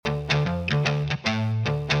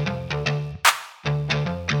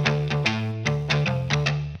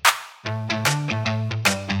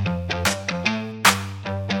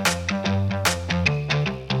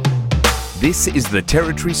This is the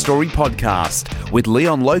Territory Story Podcast with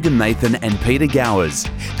Leon Logan Nathan and Peter Gowers.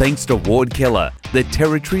 Thanks to Ward Keller, the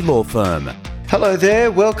Territory Law Firm. Hello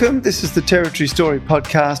there, welcome. This is the Territory Story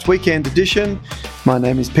Podcast Weekend Edition. My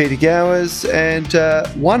name is Peter Gowers, and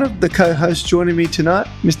one of the co-hosts joining me tonight,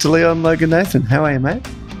 Mr. Leon Logan Nathan. How are you, mate?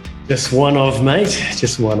 Just one of, mate.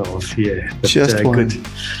 Just one of, yeah. But, Just one.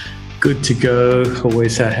 Good to go.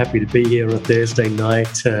 Always happy to be here on a Thursday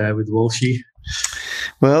night with Walshy.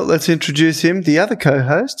 Well, let's introduce him. The other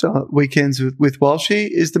co-host on Weekends with Walshy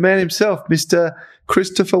is the man himself, Mr.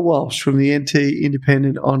 Christopher Walsh from the NT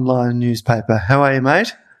Independent Online newspaper. How are you,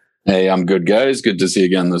 mate? Hey, I'm good, guys. Good to see you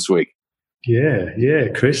again this week. Yeah,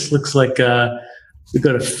 Chris. Looks like we've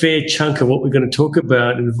got a fair chunk of what we're going to talk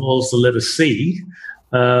about involves the letter C.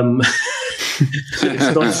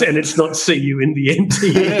 It's not CU in the NT.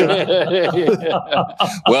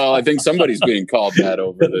 Well, I think somebody's being called that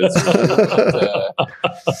over this.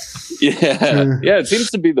 Yeah, it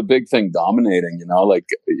seems to be the big thing dominating, like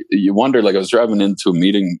you wonder, like I was driving into a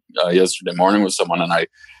meeting yesterday morning with someone and I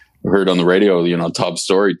heard on the radio, top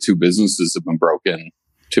story, 2 businesses have been broken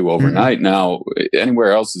to overnight. Mm-hmm. Now,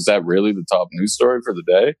 anywhere else, is that really the top news story for the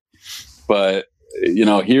day? But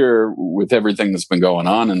here with everything that's been going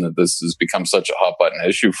on and that this has become such a hot button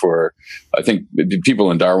issue for, I think,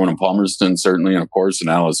 people in Darwin and Palmerston, certainly, and of course in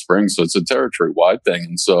Alice Springs. So it's a territory wide thing.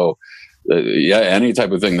 And so, any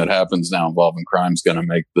type of thing that happens now involving crime is going to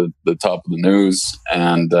make the top of the news.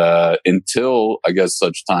 And until, I guess,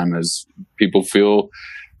 such time as people feel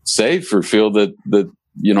safe or feel that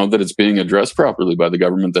that it's being addressed properly by the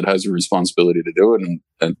government that has a responsibility to do it. And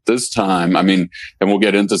at this time, and we'll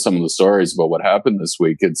get into some of the stories about what happened this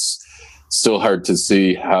week, it's still hard to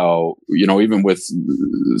see how, even with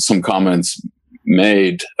some comments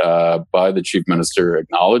made by the chief minister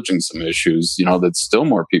acknowledging some issues, that still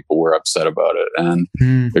more people were upset about it. And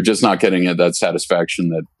they're just not getting that satisfaction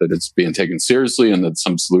that it's being taken seriously and that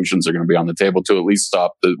some solutions are going to be on the table to at least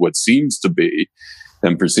stop what seems to be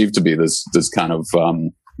and perceived to be this kind of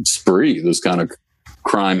spree, this kind of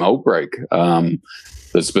crime outbreak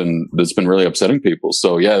that's been really upsetting people.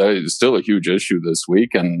 So that is still a huge issue this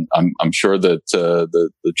week, and I'm sure that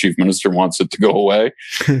the chief minister wants it to go away.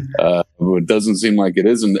 It doesn't seem like it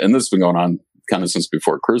is, and this has been going on kind of since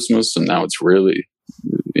before Christmas, and now it's really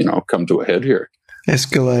come to a head here.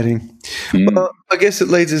 Escalating. Well, I guess it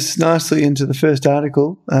leads us nicely into the first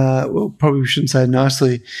article. Well, probably we shouldn't say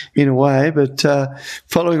nicely in a way, but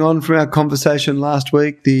following on from our conversation last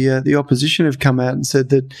week, the opposition have come out and said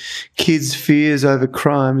that kids' fears over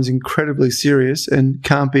crime is incredibly serious and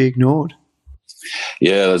can't be ignored.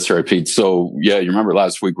 Yeah, that's right, Pete. So, you remember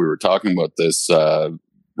last week we were talking about this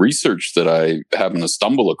research that I happened to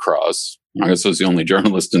stumble across. I guess I was the only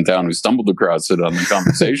journalist in town who stumbled across it on the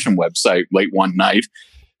Conversation website late one night.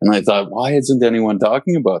 And I thought, why isn't anyone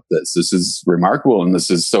talking about this? This is remarkable. And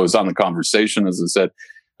it's on the Conversation, as I said,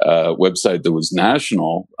 website that was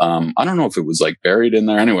national. I don't know if it was like buried in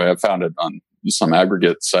there. Anyway, I found it on some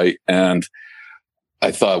aggregate site. And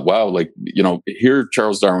I thought, wow, here at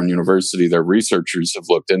Charles Darwin University, their researchers have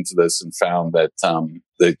looked into this and found that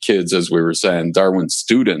the kids, as we were saying, Darwin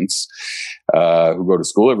students who go to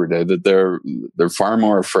school every day, that they're far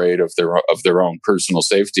more afraid of their own personal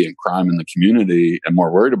safety and crime in the community, and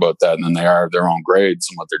more worried about that than they are of their own grades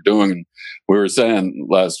and what they're doing. And we were saying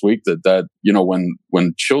last week that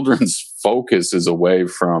when children's focus is away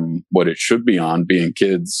from what it should be on, being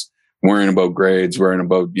kids, worrying about grades, worrying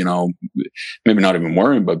about, maybe not even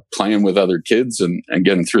worrying, but playing with other kids and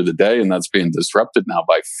getting through the day. And that's being disrupted now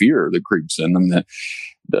by fear that creeps in them.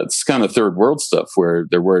 That's kind of third world stuff where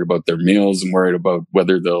they're worried about their meals and worried about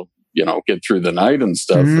whether they'll, get through the night and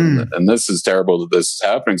stuff. And this is terrible that this is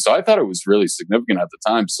happening. So I thought it was really significant at the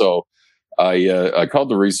time. So I called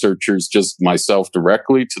the researchers, just myself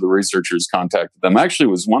directly to the researchers, contacted them. Actually,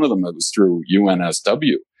 it was one of them that was through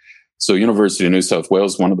UNSW. So University of New South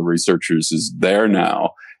Wales, one of the researchers is there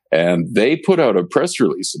now, and they put out a press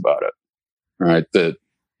release about it, right? That,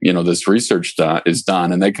 this research is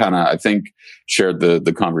done, and they kind of, I think, shared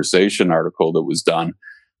the Conversation article that was done,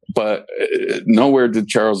 but nowhere did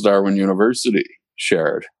Charles Darwin University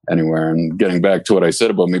share it anywhere. And getting back to what I said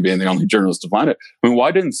about me being the only journalist to find it, why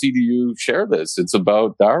didn't CDU share this? It's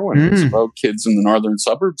about Darwin. It's about kids in the northern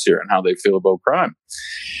suburbs here and how they feel about crime.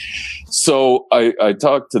 So I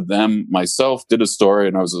talked to them myself, did a story,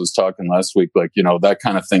 and I was talking last week, that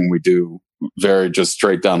kind of thing we do very just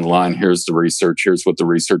straight down the line. Here's the research. Here's what the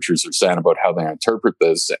researchers are saying about how they interpret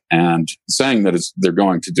this, and saying that they're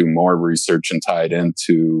going to do more research and tie it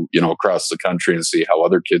into, across the country and see how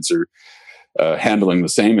other kids are handling the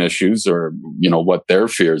same issues, or what their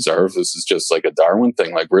fears are. If this is just like a Darwin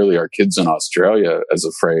thing, like really are kids in Australia as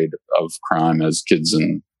afraid of crime as kids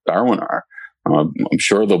in Darwin are? I'm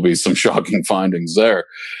sure there'll be some shocking findings there.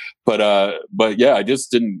 But yeah, I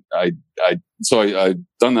just didn't. So I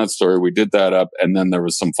done that story. We did that up, and then there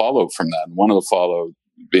was some follow from that. And one of the follow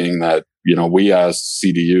being that we asked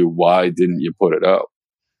CDU, why didn't you put it up?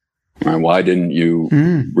 Right? Why didn't you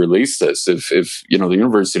release this? If the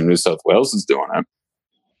University of New South Wales is doing it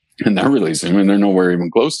and they're releasing, they're nowhere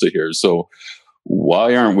even close to here. So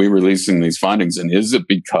why aren't we releasing these findings? And is it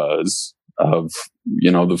because of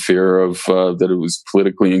the fear of that it was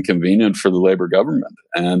politically inconvenient for the Labor government?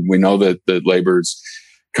 And we know that Labor's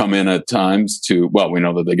come in at times we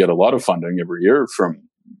know that they get a lot of funding every year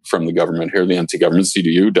from the government here. The anti-government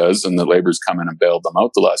CDU does, and the Labor's come in and bailed them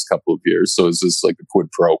out the last couple of years. So is this like a quid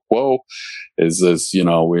pro quo? Is this,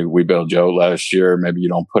 we bailed you out last year, maybe you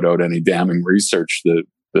don't put out any damning research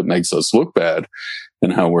that makes us look bad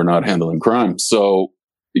and how we're not handling crime. So,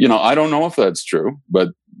 I don't know if that's true, but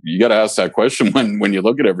you got to ask that question when you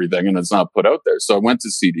look at everything and it's not put out there. So I went to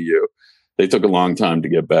CDU. They took a long time to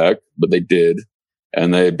get back, but they did.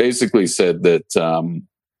 And they basically said that,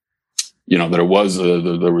 there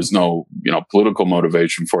was no, political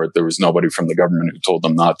motivation for it. There was nobody from the government who told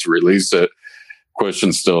them not to release it.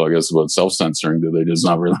 Question still, I guess, about self-censoring. Do they just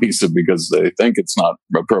not release it because they think it's not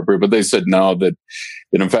appropriate? But they said no, that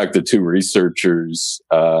in fact, the two researchers,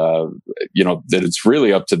 that it's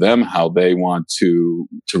really up to them how they want to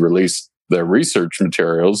release their research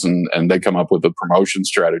materials, and they come up with a promotion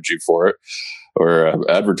strategy for it, or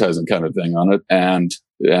advertising kind of thing on it. And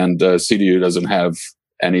CDU doesn't have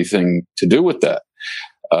anything to do with that.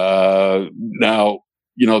 Now,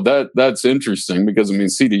 that's interesting because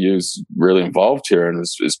CDU is really involved here and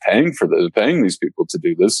is paying these people to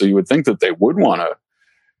do this. So you would think that they would want to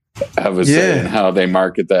have a say in how they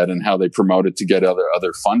market that and how they promote it to get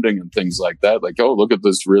other funding and things like that. Like, oh, look at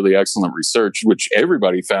this really excellent research, which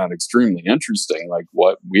everybody found extremely interesting. Like,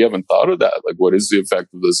 what, we haven't thought of that. Like, what is the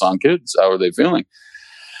effect of this on kids? How are they feeling?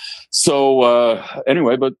 So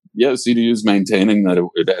anyway, but yeah, CDU is maintaining that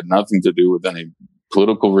it had nothing to do with any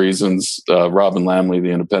political reasons. Robin Lamley,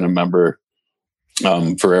 the independent member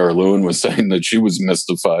for Era Lewin, was saying that she was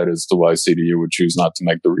mystified as to why CDU would choose not to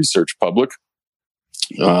make the research public.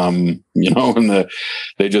 And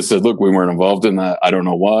they just said, look, we weren't involved in that. I don't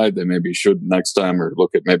know why. They maybe should next time, or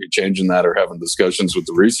look at maybe changing that, or having discussions with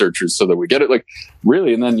the researchers so that we get it. Like,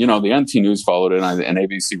 really. And then, the NT News followed it, and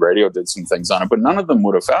ABC Radio did some things on it, but none of them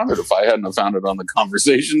would have found it if I hadn't have found it on the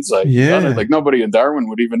conversation site. Yeah. Like, nobody in Darwin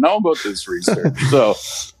would even know about this research. So,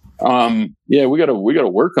 we gotta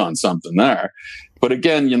work on something there. But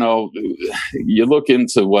again, you look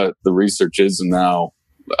into what the research is and now,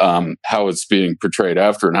 how it's being portrayed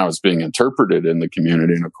after and how it's being interpreted in the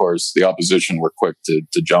community. And of course, the opposition were quick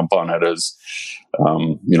to jump on it as,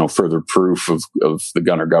 further proof of the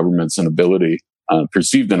Gunner government's inability,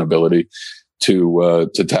 perceived inability to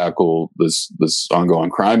tackle this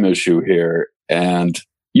ongoing crime issue here. And,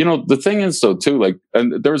 the thing is though, too, like,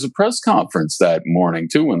 and there was a press conference that morning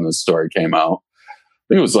too, when this story came out.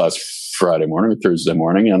 I think it was last Friday morning or Thursday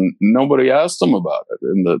morning, and nobody asked them about it.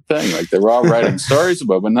 And the thing, like, they were all writing stories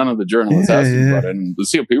about it, but none of the journalists asked them about it. And the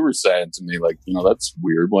COP were saying to me, like, that's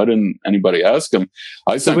weird. Why didn't anybody ask them?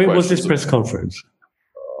 So where was this press conference?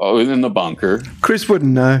 Oh, in the bunker. Chris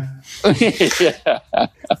wouldn't know. Yeah.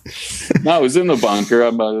 No, it was in the bunker.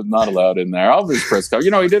 I'm not allowed in there. All this press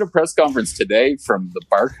conference. He did a press conference today from the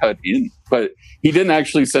Bark Hut Inn, but he didn't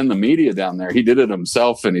actually send the media down there. He did it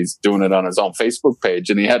himself, and he's doing it on his own Facebook page.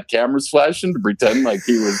 And he had cameras flashing to pretend like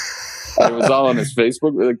it was all on his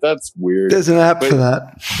Facebook. Like, that's weird. There's an app for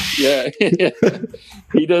that. Yeah.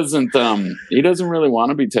 He doesn't really want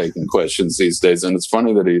to be taking questions these days. And it's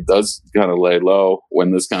funny that he does kind of lay low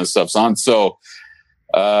when this kind of stuff's on. So,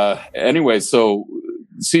 anyway, so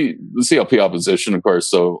the CLP opposition, of course,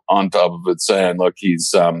 so on top of it saying, look,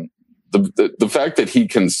 he's, the fact that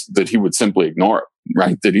he would simply ignore it,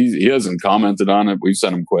 right? That he hasn't commented on it. We've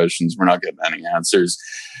sent him questions. We're not getting any answers.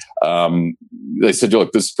 They said,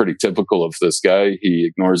 look, this is pretty typical of this guy. He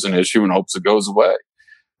ignores an issue and hopes it goes away.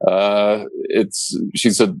 She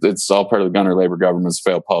said it's all part of the Gunner Labor government's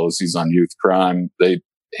failed policies on youth crime. They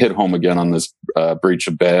hit home again on this breach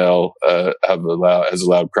of bail, has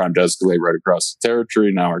allowed crime to escalate right across the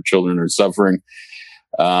territory. Now our children are suffering.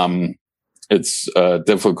 It's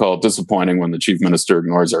disappointing when the chief minister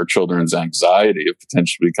ignores our children's anxiety of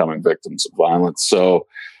potentially becoming victims of violence. So,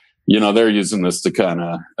 they're using this to kind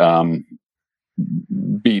of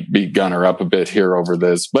beat Gunnar up a bit here over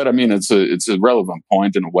this, but I mean, it's a relevant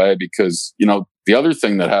point in a way, because, you know, the other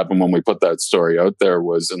thing that happened when we put that story out there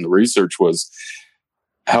was, in the research, was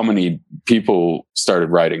how many people started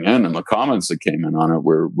writing in, and the comments that came in on it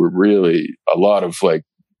were really a lot of like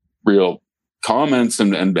real comments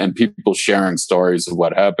and people sharing stories of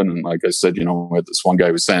what happened. And like I said, you know, this one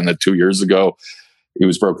guy was saying that 2 years ago he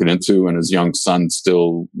was broken into and his young son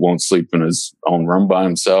still won't sleep in his own room by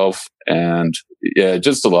himself. And yeah,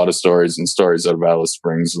 just a lot of stories out of Alice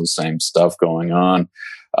Springs, the same stuff going on.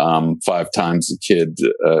 5 times the kid,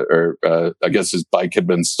 I guess his bike had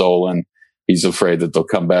been stolen. He's afraid that they'll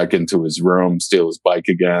come back into his room, steal his bike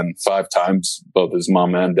again. 5 times both his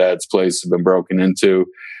mom and dad's place have been broken into.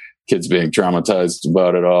 Kids being traumatized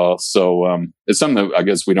about it all. So it's something that I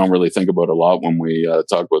guess we don't really think about a lot when we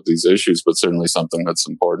talk about these issues, but certainly something that's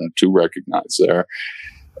important to recognize there.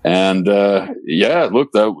 And yeah,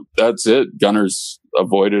 look, that's it. Gunnar's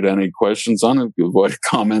avoided any questions on it, avoided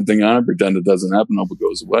commenting on it, pretend it doesn't happen, hope it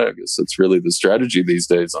goes away. I guess that's really the strategy these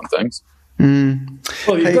days on things.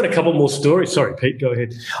 Well, you've got a couple more stories. Sorry, Pete, go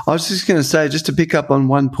ahead. I was just going to say, just to pick up on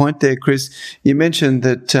one point there, Chris, you mentioned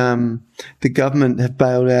that the government have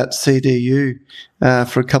bailed out CDU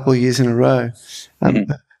for a couple of years in a row.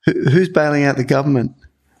 Who's bailing out the government?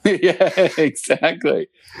 Yeah, exactly.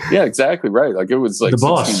 Yeah, exactly right. Like it was like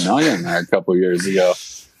 16 million there a couple of years ago.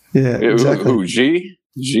 Yeah, exactly. Who Xi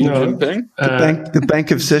Jinping? The Bank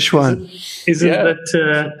of Sichuan.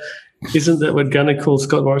 Isn't that what Gunnar calls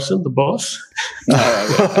Scott Morrison, the boss?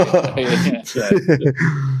 But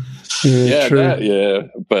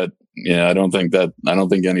yeah, I don't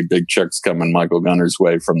think any big checks coming Michael Gunnar's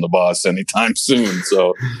way from the boss anytime soon.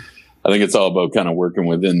 So I think it's all about kind of working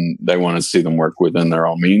within. They want to see them work within their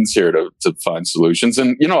own means here to find solutions.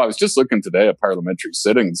 And you know, I was just looking today at parliamentary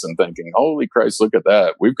sittings and thinking, holy Christ, look at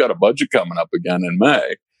that! We've got a budget coming up again in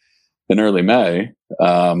early May.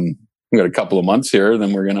 We've got a couple of months here,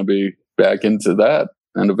 then we're going to be back into that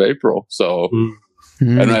end of April. So,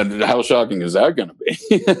 and how shocking is that going to be?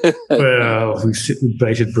 Well, we sit with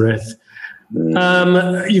bated breath.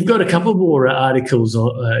 You've got a couple more articles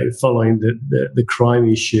following the crime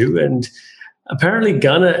issue, and apparently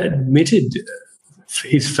Gunnar admitted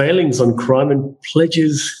his failings on crime and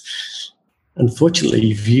pledges. Unfortunately,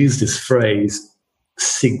 you've used this phrase,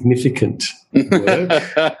 significant work.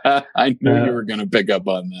 I knew you were going to pick up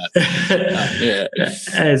on that.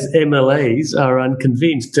 As MLAs are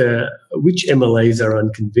unconvinced. Which MLAs are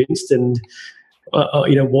unconvinced, and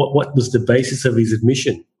what was the basis of his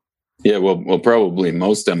admission? Yeah, well, probably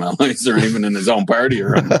most MLAs aren't even in his own party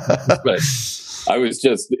or but I was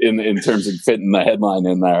just in terms of fitting the headline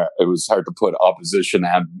in there. It was hard to put opposition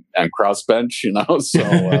and crossbench, you know. So,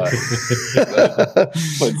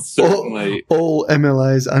 but certainly all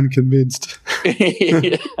MLAs unconvinced.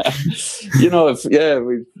 Yeah. You know,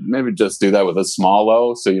 we maybe just do that with a small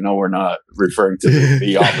o, so you know we're not referring to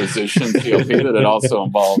the opposition POP, that it also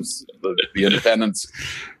involves the independents.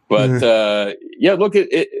 But look,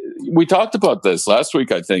 we talked about this last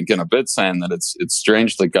week, I think, in a bit, saying that it's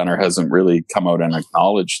strange that Gunnar hasn't really come out and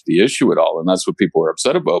acknowledged the issue at all, and that's what people are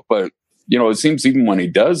upset about. But you know, it seems even when he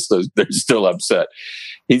does, they're still upset.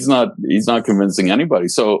 He's not convincing anybody.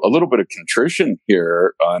 So a little bit of contrition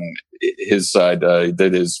here on his side. He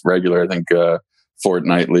did his regular, I think,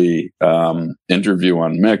 fortnightly interview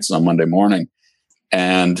on Mix on Monday morning,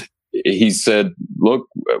 and he said, look,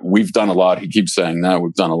 we've done a lot. He keeps saying that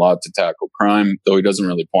we've done a lot to tackle crime, though he doesn't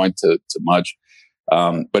really point to much.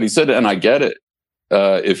 But he said, and I get it.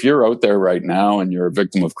 If you're out there right now and you're a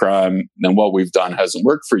victim of crime, then what we've done hasn't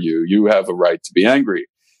worked for you. You have a right to be angry.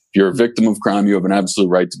 If you're a victim of crime, you have an absolute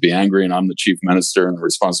right to be angry. And I'm the chief minister, and the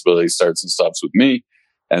responsibility starts and stops with me.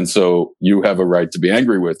 And so you have a right to be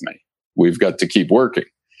angry with me. We've got to keep working.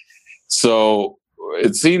 So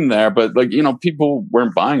it seemed there, but people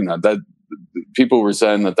weren't buying that. That people were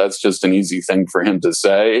saying that that's just an easy thing for him to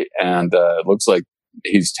say, and it looks like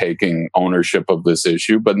he's taking ownership of this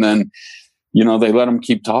issue. But then, they let him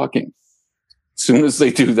keep talking. As soon as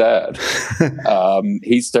they do that,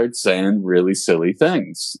 he starts saying really silly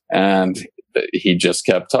things, and he just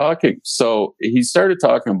kept talking. So he started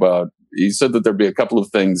talking about. He said that there'd be a couple of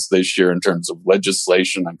things this year in terms of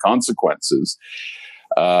legislation and consequences.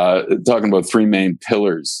 Talking about 3 main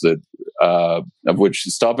pillars that of which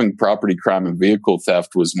stopping property crime and vehicle theft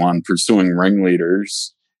was one, pursuing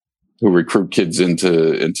ringleaders who recruit kids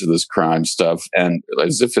into this crime stuff, and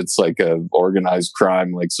as if it's like a organized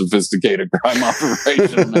crime, like sophisticated crime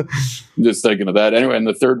operation. I'm just thinking of that. Anyway, and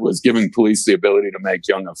the third was giving police the ability to make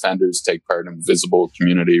young offenders take part in visible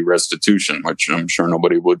community restitution, which I'm sure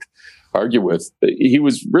nobody would argue with. He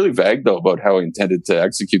was really vague, though, about how he intended to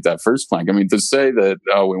execute that first plank. I mean, to say that,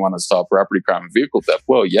 we want to stop property crime and vehicle theft,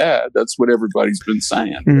 well, yeah, that's what everybody's been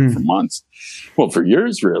saying for months. Well, for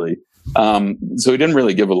years, really. So he didn't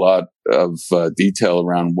really give a lot of detail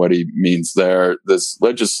around what he means there. This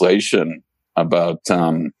legislation about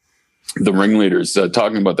the ringleaders,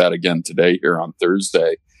 talking about that again today here on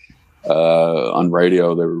Thursday on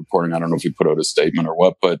radio. They were reporting, I don't know if he put out a statement or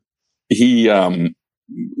what, but he...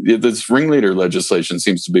 this ringleader legislation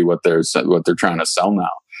seems to be what they're trying to sell now.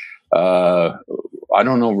 I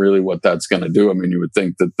don't know really what that's going to do. I mean, you would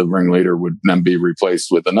think that the ringleader would then be replaced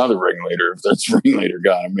with another ringleader if that's ringleader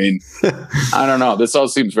gone. I mean, I don't know. This all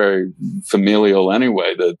seems very familial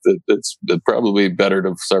anyway. That it's probably better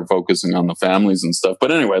to start focusing on the families and stuff.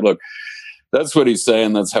 But anyway, look, that's what he's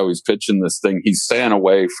saying. That's how he's pitching this thing. He's staying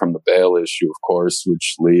away from the bail issue, of course,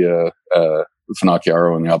 which Leah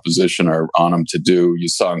Finocchiaro and the opposition are on him to do. You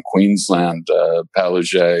saw in Queensland,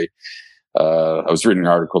 Palaszczuk. I was reading an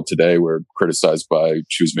article today where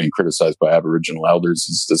she was being criticized by Aboriginal elders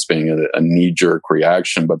as this being a knee-jerk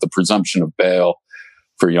reaction, but the presumption of bail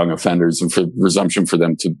for young offenders and for the presumption for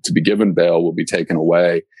them to be given bail will be taken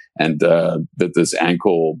away, and that this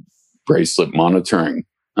ankle bracelet monitoring,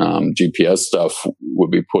 GPS stuff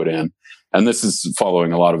would be put in. And this is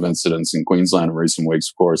following a lot of incidents in Queensland in recent weeks,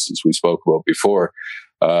 of course, as we spoke about before.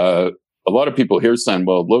 A lot of people here saying,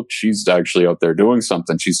 well, look, she's actually out there doing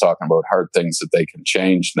something. She's talking about hard things that they can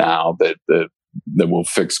change now that will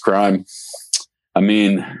fix crime. I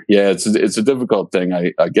mean, yeah, it's a difficult thing.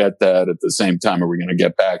 I get that. At the same time, are we going to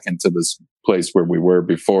get back into this place where we were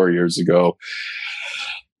before years ago?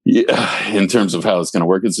 Yeah, in terms of how it's going to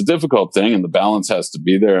work, it's a difficult thing, and the balance has to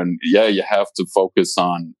be there. And yeah, you have to focus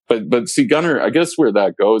on. But see, Gunner, I guess where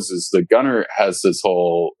that goes is that Gunner has this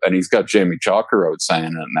whole, and he's got Jamie Chalker out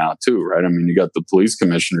saying it now too, right? I mean, you got the police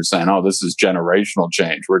commissioner saying, "Oh, this is generational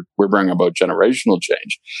change. We're bringing about generational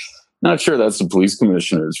change." Not sure that's the police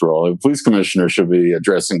commissioner's role. The police commissioner should be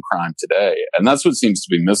addressing crime today, and that's what seems to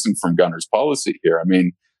be missing from Gunner's policy here. I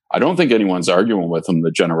mean, I don't think anyone's arguing with him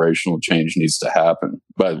that generational change needs to happen.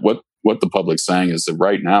 But what the public's saying is that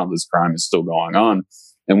right now this crime is still going on,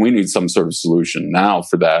 and we need some sort of solution now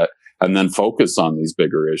for that, and then focus on these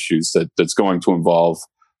bigger issues that's going to involve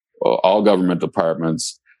all government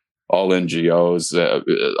departments, all NGOs, a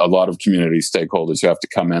lot of community stakeholders who have to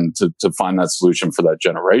come in to find that solution for that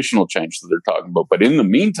generational change that they're talking about. But in the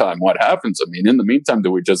meantime, what happens? I mean, in the meantime,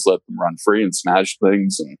 do we just let them run free and smash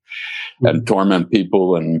things and torment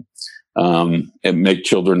people and make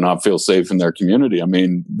children not feel safe in their community? I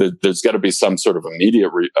mean, there's got to be some sort of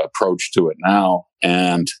immediate approach to it now,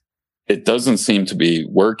 and it doesn't seem to be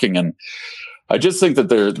working. And I just think that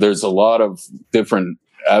there's a lot of different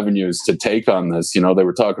avenues to take on this. You know, they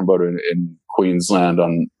were talking about it in Queensland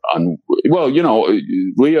well, you know,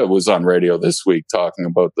 Leah was on radio this week talking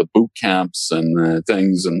about the boot camps and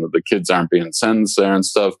things, and the kids aren't being sentenced there and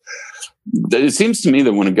stuff. It seems to me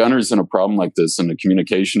that when a gunner's in a problem like this and a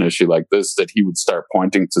communication issue like this, that he would start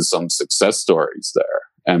pointing to some success stories there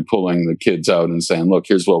and pulling the kids out and saying, look,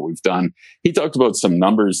 here's what we've done. He talked about some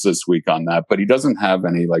numbers this week on that, but he doesn't have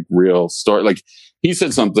any like real story. Like he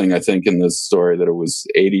said something, I think, in this story that it was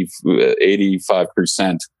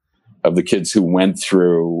 85% of the kids who went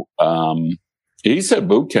through, he said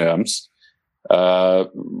boot camps,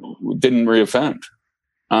 didn't reoffend.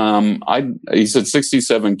 He said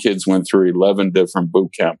 67 kids went through 11 different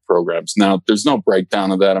boot camp programs. Now, there's no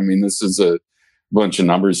breakdown of that. I mean, this is a bunch of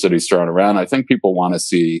numbers that he's throwing around. I think people want to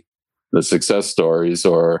see the success stories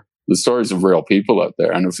or the stories of real people out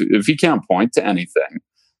there. And if he can't point to anything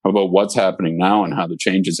about what's happening now and how the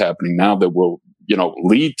change is happening now that will, you know,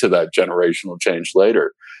 lead to that generational change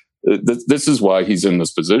later, this is why he's in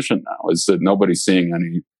this position now, is that nobody's seeing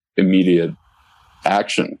any immediate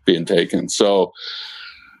action being taken. So,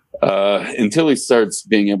 until he starts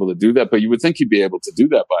being able to do that, but you would think he'd be able to do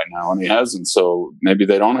that by now, and he hasn't. So maybe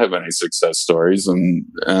they don't have any success stories, and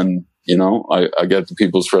you know, I get the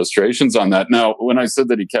people's frustrations on that. Now, when I said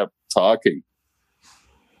that he kept talking,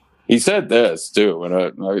 he said this too,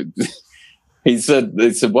 and they said,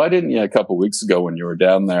 why didn't you a couple of weeks ago when you were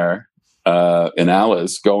down there in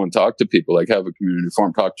Alice go and talk to people, like have a community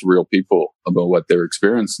forum, talk to real people about what they're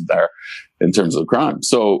experiencing there in terms of crime?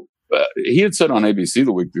 So. He had said on ABC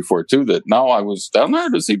the week before, too, that, no, I was down there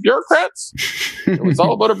to see bureaucrats. It was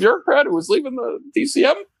all about a bureaucrat who was leaving the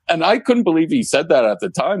DCM. And I couldn't believe he said that at the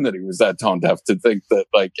time, that he was that tone deaf, to think that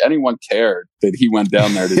like anyone cared that he went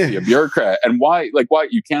down there to see a bureaucrat. And why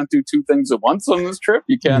you can't do two things at once on this trip?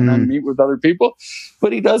 You can't then meet with other people.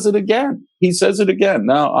 But he does it again. He says it again.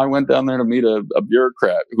 Now, I went down there to meet a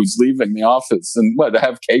bureaucrat who's leaving the office, and to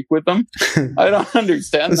have cake with him? I don't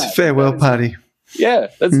understand that. It's a farewell party. Yeah,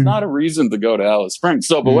 that's not a reason to go to Alice Springs.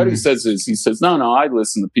 So, but what he says is, no, I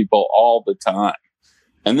listen to people all the time.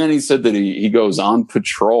 And then he said that he goes on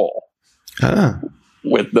patrol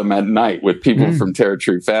with them at night, with people from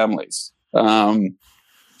territory families.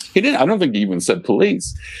 He didn't. I don't think he even said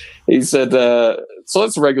police. He said, so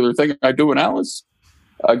that's a regular thing I do in Alice.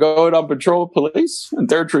 I go out on patrol with police and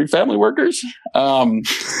territory family workers.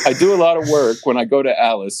 I do a lot of work when I go to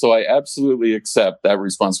Alice, so I absolutely accept that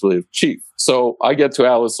responsibility of chief. So I get to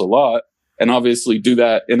Alice a lot, and obviously do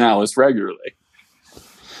that in Alice regularly.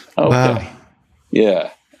 Okay. Wow.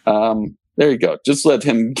 Yeah. There you go. Just let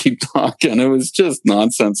him keep talking. It was just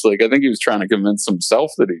nonsense. Like, I think he was trying to convince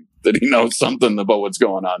himself that he knows something about what's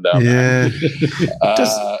going on down there.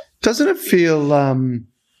 Doesn't it feel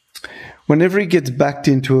whenever he gets backed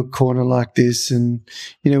into a corner like this, and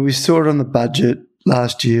we saw it on the budget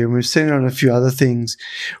last year, and we've seen it on a few other things,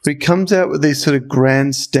 where he comes out with these sort of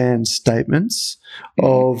grandstand statements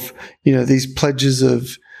of these pledges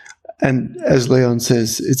of. And as Leon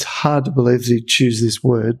says, it's hard to believe that he'd choose this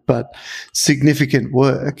word, but significant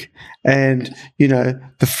work. And,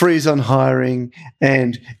 the freeze on hiring,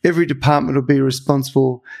 and every department will be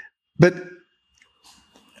responsible. But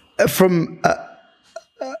from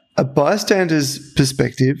a bystander's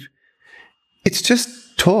perspective, it's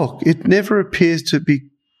just talk. It never appears to be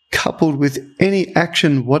coupled with any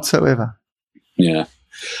action whatsoever. Yeah.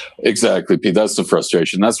 Exactly, Pete. That's the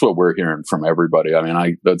frustration. That's what we're hearing from everybody. I mean,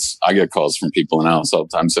 I get calls from people in Alice all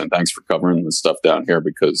the time saying, thanks for covering this stuff down here,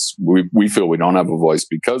 because we feel we don't have a voice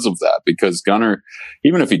because of that. Because Gunner,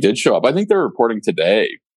 even if he did show up, I think they're reporting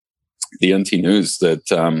today, the NT News, that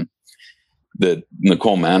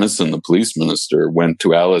Nicole Manison, the police minister, went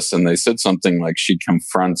to Alice, and they said something like she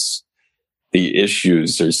confronts the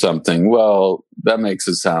issues or something. Well, that makes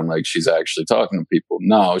it sound like she's actually talking to people.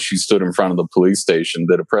 No, she stood in front of the police station,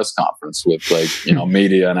 did a press conference with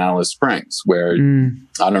media in Alice Springs, where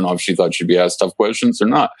I don't know if she thought she'd be asked tough questions or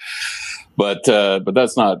not. But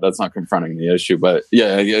that's not confronting the issue. But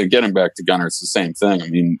yeah, getting back to Gunner, it's the same thing. I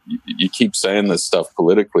mean, you keep saying this stuff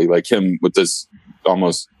politically, like him with this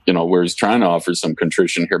almost, where he's trying to offer some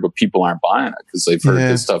contrition here, but people aren't buying it because they've heard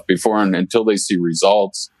this stuff before, and until they see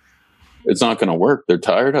results, it's not going to work. They're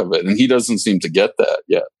tired of it. And he doesn't seem to get that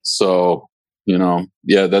yet. So,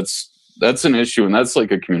 that's an issue. And that's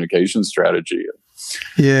like a communication strategy.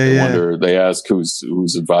 I wonder, they ask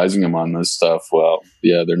who's advising him on this stuff. Well,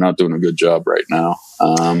 they're not doing a good job right now.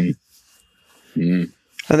 And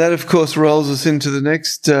that, of course, rolls us into the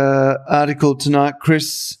next article tonight,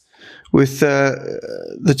 Chris, with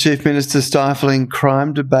the Chief Minister stifling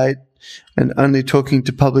crime debate and only talking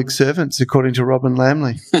to public servants, according to Robin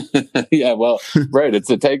Lamley. Yeah, well, right. It's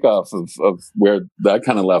a takeoff of where that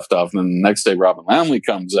kind of left off. And then the next day, Robin Lamley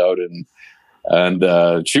comes out,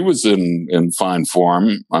 and she was in fine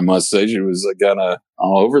form. I must say, she was kind of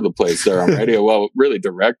all over the place there on radio. Well, really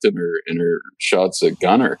direct in her shots at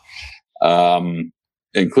Gunner,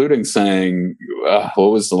 including saying,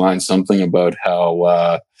 what was the line? Something about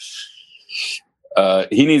how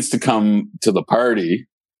he needs to come to the party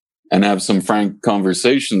and have some frank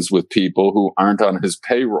conversations with people who aren't on his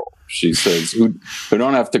payroll, she says, who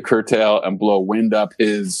don't have to curtail and blow wind up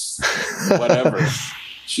his whatever,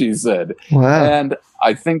 she said. Wow. And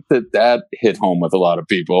I think that hit home with a lot of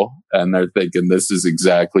people, and they're thinking this is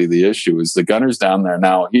exactly the issue, is the Gunner's down there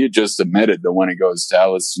now. He had just admitted that when he goes to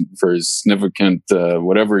Alice for his significant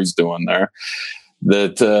whatever he's doing there,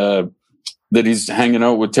 that he's hanging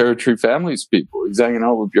out with territory families people. He's hanging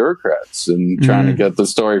out with bureaucrats and trying to get the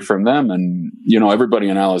story from them. And, everybody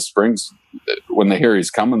in Alice Springs, when they hear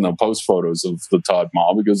he's coming, they'll post photos of the Todd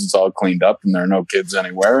Mall because it's all cleaned up and there are no kids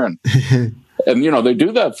anywhere. And, they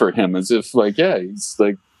do that for him as if he's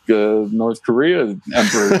like North Korea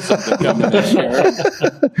emperor or something coming in here.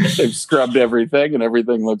 They've scrubbed everything and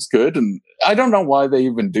everything looks good. And I don't know why they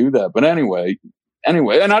even do that. But anyway,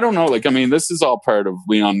 and I don't know, this is all part of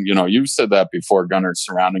Leon, you've said that before, Gunner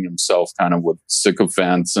surrounding himself kind of with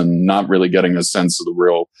sycophants and not really getting a sense of the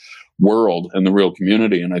real world and the real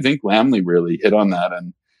community. And I think Lamley really hit on that.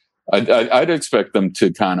 And I'd expect them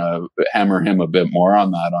to kind of hammer him a bit more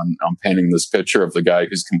on that, on painting this picture of the guy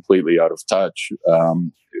who's completely out of touch,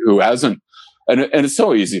 who hasn't. And it's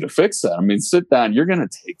so easy to fix that. I mean, sit down, you're going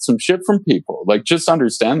to take some shit from people. Like, just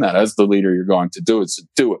understand that as the leader, you're going to do it. So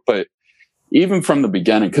do it. But even from the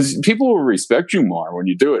beginning, because people will respect you more when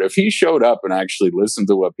you do it. If he showed up and actually listened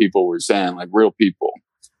to what people were saying, like real people,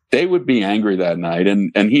 they would be angry that night,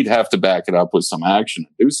 and he'd have to back it up with some action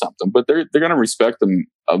and do something. But they're going to respect him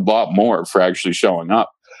a lot more for actually showing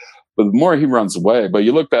up. But the more he runs away, but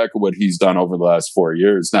you look back at what he's done over the last 4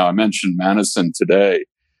 years. Now, I mentioned Madison today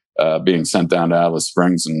being sent down to Alice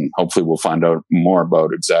Springs, and hopefully we'll find out more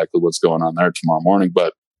about exactly what's going on there tomorrow morning.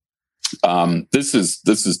 But this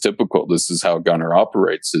is typical. This is how Gunner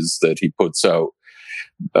operates, is that he puts out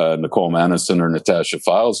Nicole Madison or Natasha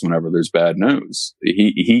Files whenever there's bad news.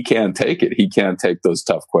 He can't take it. He can't take those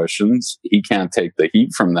tough questions. He can't take the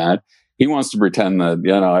heat from that. He wants to pretend that,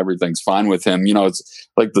 everything's fine with him. It's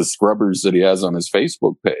like the scrubbers that he has on his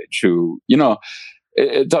Facebook page who,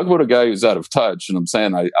 talk about a guy who's out of touch. And I'm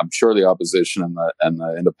saying, I'm sure the opposition and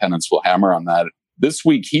the independents will hammer on that. This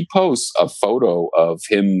week, he posts a photo of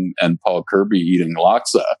him and Paul Kirby eating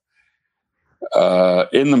laksa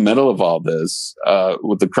in the middle of all this,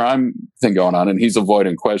 with the crime thing going on, and he's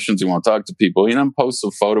avoiding questions. He won't talk to people. He then posts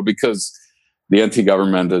a photo because the NT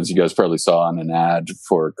government, as you guys probably saw in an ad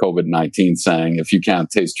for COVID-19, saying, if you can't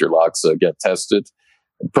taste your laksa, get tested.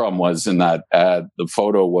 The problem was, in that ad, the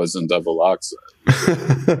photo wasn't of a laksa,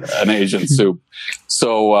 an Asian soup.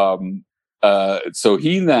 So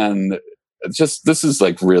he then this is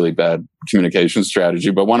like really bad communication strategy.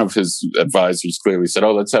 But one of his advisors clearly said,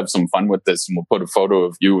 let's have some fun with this, and we'll put a photo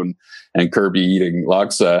of you and Kirby eating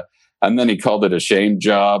laksa. And then he called it a shame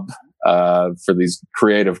job for these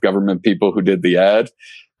creative government people who did the ad,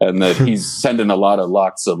 and that he's sending a lot of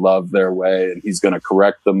laksa love their way, and he's going to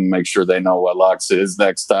correct them, make sure they know what laksa is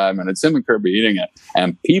next time. And it's him and Kirby eating it.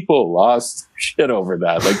 And people lost shit over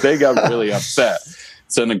that. Like, they got really upset,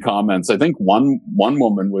 sending comments. I think one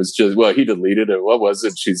woman was just, he deleted it. What was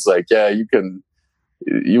it? She's like, yeah,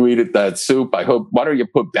 you eat it, that soup. Why don't you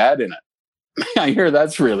put bad in it? I hear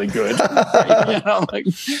that's really good.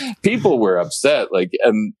 People were upset.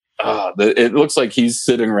 It looks like he's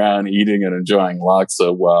sitting around eating and enjoying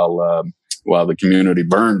laksa while the community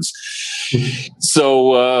burns.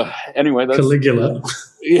 So anyway, that's Caligula.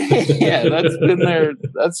 Yeah, that's been there.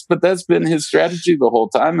 That's been his strategy the whole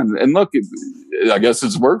time. And look, I guess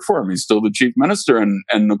it's worked for him. He's still the chief minister, and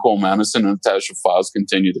Nicole Madison and Natasha Files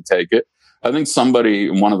continue to take it. I think somebody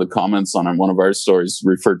in one of the comments on one of our stories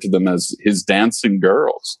referred to them as his dancing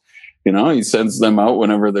girls. He sends them out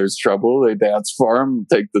whenever there's trouble. They dance for him,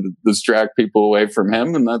 distract people away from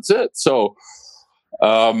him, and that's it. So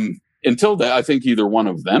until that, I think either one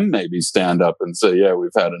of them maybe stand up and say, yeah, we've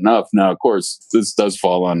had enough. Now, of course, this does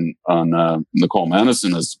fall on Nicole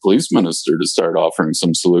Madison as the police minister to start offering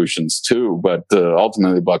some solutions too. But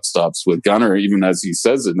ultimately, buck stops with Gunner. Even as he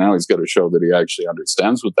says it now, he's got to show that he actually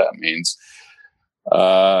understands what that means.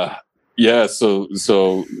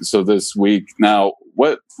 So this week now,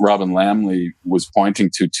 what Robin Lamley was pointing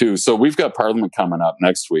to too. So we've got Parliament coming up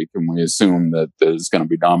next week, and we assume that it's going to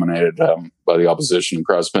be dominated by the opposition and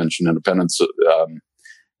crossbench and independents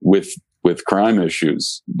with crime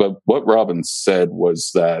issues. But what Robin said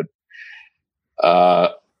was that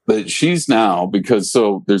she's now, because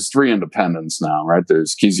there's three independents now, right?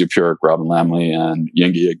 There's Kezia Purick, Robin Lamley, and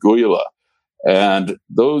Yingi Aguila. And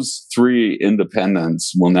those three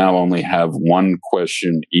independents will now only have one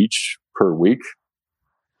question each per week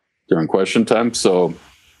during question time. So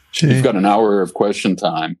you've got an hour of question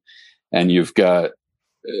time, and you've got,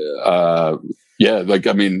 that's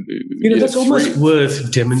almost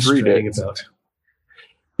worth demonstrating about.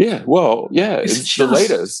 Yeah, well, yeah, it's the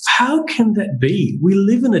latest. How can that be? We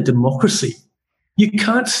live in a democracy. You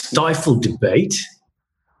can't stifle debate.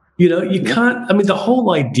 You can't. I mean, the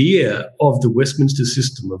whole idea of the Westminster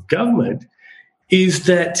system of government is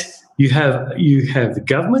that you have the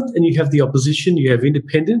government, and you have the opposition, you have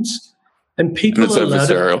independents, and people are allowed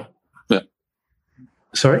adversarial.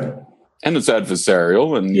 Sorry? And it's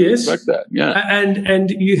adversarial, and you expect that. Yeah.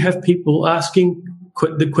 And you have people asking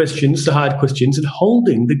the questions, the hard questions, and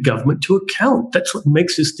holding the government to account. That's what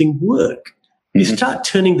makes this thing work. You start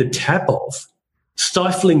turning the tap off,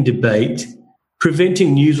 stifling debate,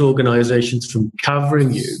 preventing news organizations from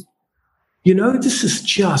covering you. This is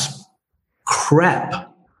just crap.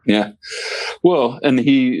 Yeah. Well, and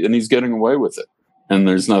he's getting away with it, and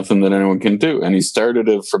there's nothing that anyone can do. And he started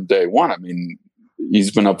it from day one. I mean, he's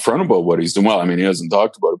been upfront about what he's doing. Well, I mean, he hasn't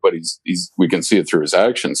talked about it, but we can see it through his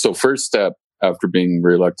actions. So first step after being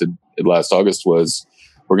reelected last August was,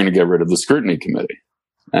 we're going to get rid of the scrutiny committee.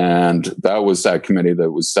 And that was that committee that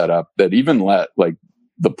was set up that even let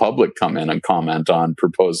the public come in and comment on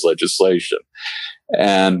proposed legislation.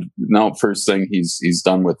 And now, first thing he's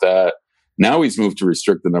done with that. Now he's moved to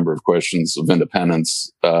restrict the number of questions of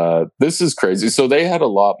independents. This is crazy. So they had a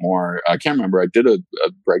lot more. I can't remember. I did a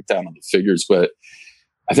breakdown of the figures, but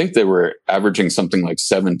I think they were averaging something like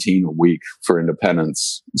 17 a week for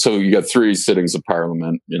independents. So you got 3 sittings of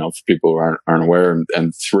parliament, for people who aren't aware,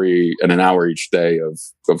 and 3 and an hour each day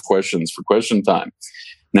of questions for question time.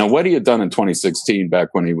 Now, what he had done in 2016,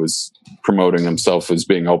 back when he was promoting himself as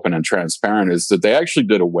being open and transparent, is that they actually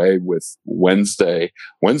did away with Wednesday.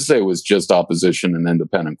 Wednesday was just opposition and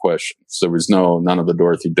independent questions. There was none of the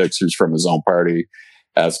Dorothy Dixers from his own party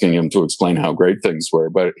asking him to explain how great things were,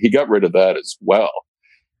 but he got rid of that as well.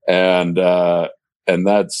 And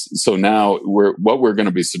that's, so now what we're going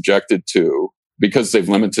to be subjected to, because they've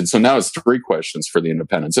limited. So now it's 3 questions for the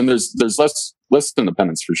independents, and there's less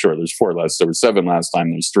independents for sure. There's 4 less. There were 7 last time.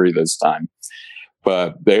 There's 3 this time.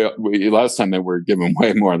 But last time they were given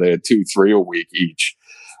way more. They had 2, 3 a week each.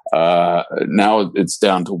 Now it's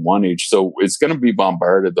down to 1 each. So it's going to be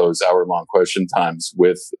bombarded, those hour-long question times,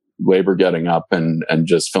 with Labour getting up and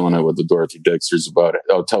just filling it with the Dorothy Dixers about,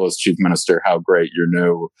 tell us, Chief Minister, how great your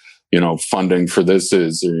new, funding for this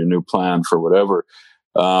is, or your new plan for whatever.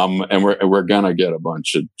 And we're going to get a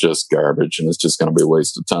bunch of just garbage, and it's just going to be a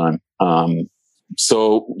waste of time.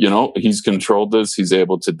 So, he's controlled this. He's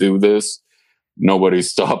able to do this.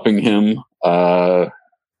 Nobody's stopping him.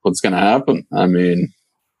 What's going to happen? I mean,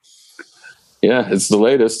 yeah, it's the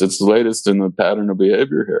latest. It's the latest in the pattern of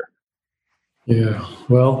behavior here. Yeah,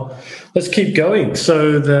 well, let's keep going.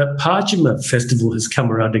 So the Parjima Festival has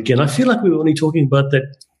come around again. I feel like we were only talking about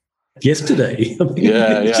that yesterday.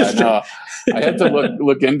 I know. I had to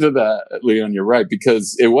look into that, Leon. You're right,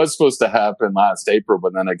 because it was supposed to happen last April,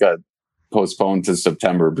 but then it got postponed to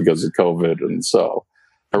September because of COVID, and so,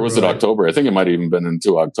 or was it October? I think it might have even been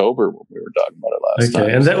into October when we were talking about it last time.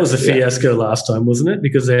 Okay, and that was a fiasco last time, wasn't it?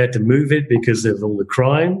 Because they had to move it because of all the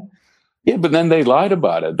crime. Yeah, but then they lied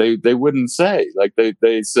about it. They wouldn't say. Like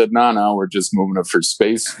they said, no, we're just moving it for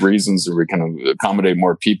space reasons, or we can accommodate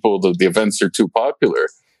more people. The events are too popular.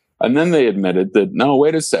 And then they admitted that, no,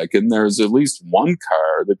 wait a second, there's at least one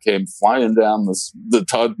car that came flying down the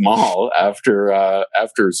Todd Mall after a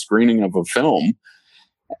screening of a film,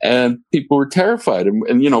 and people were terrified.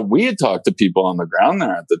 And we had talked to people on the ground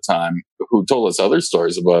there at the time who told us other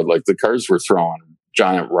stories about, like, the cars were throwing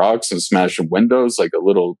giant rocks and smashing windows. Like, a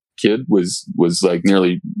little kid was like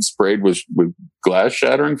nearly sprayed with glass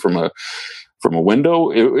shattering from a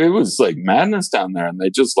window. It was like madness down there, and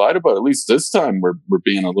they just lied about it. At least this time we're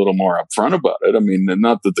being a little more upfront about it. I mean,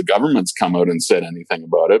 not that the government's come out and said anything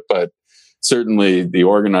about it, but certainly the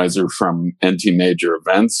organizer from NT Major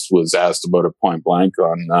Events was asked about it point blank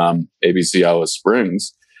on ABC Alice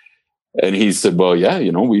Springs. And he said, well, yeah,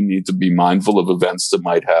 we need to be mindful of events that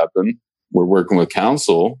might happen. We're working with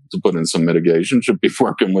council to put in some mitigation. Should be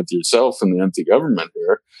working with yourself and the NT government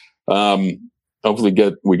here. Hopefully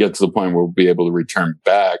we get to the point where we'll be able to return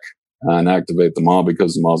back and activate the mall,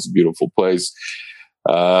 because the mall's a beautiful place.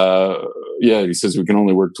 He says we can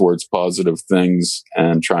only work towards positive things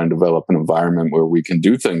and try and develop an environment where we can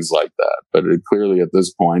do things like that. But clearly at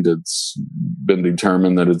this point, it's been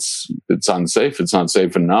determined that it's unsafe. It's not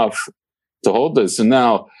safe enough to hold this. And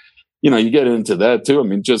now, you get into that too. I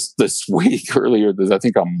mean, just this week, earlier, I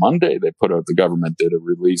think on Monday, the government did a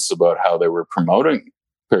release about how they were promoting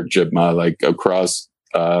Parjima, like, across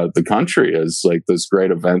the country as, like, this great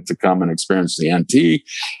event to come and experience the NT,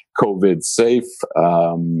 COVID safe.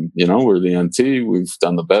 We're the NT. We've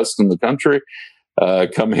done the best in the country.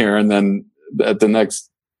 Come here, and then at the next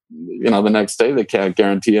day, they can't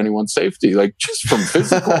guarantee anyone's safety, like, just from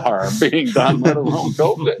physical harm being done, let alone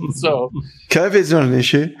COVID. So COVID's not an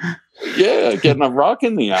issue. Yeah, getting a rock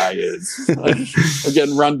in the eye is. Like,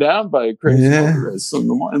 getting run down by a crazy motorist in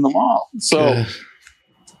the mall. So,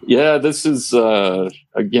 this is,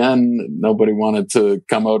 again, nobody wanted to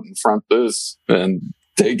come out and front this and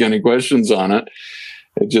take any questions on it.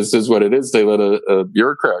 It just is what it is. They let a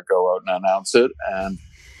bureaucrat go out and announce it,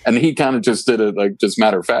 and he kind of just did it, like, just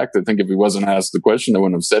matter of fact. I think if he wasn't asked the question, they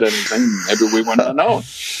wouldn't have said anything. Maybe we wouldn't have known.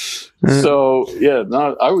 So,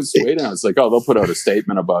 I was waiting. I was like, they'll put out a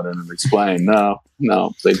statement about it and explain. No,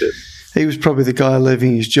 they didn't. He was probably the guy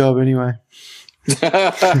leaving his job anyway.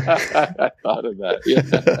 I thought of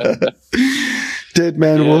that, Dead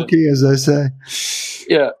man walking, as they say.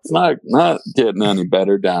 Yeah, it's not getting any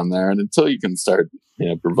better down there. And until you can start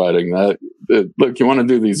providing that. Look, you want to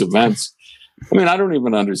do these events. I mean, I don't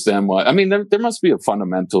even understand why. I mean, there must be a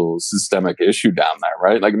fundamental systemic issue down there,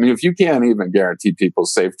 right? Like, I mean, if you can't even guarantee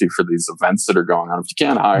people's safety for these events that are going on, if you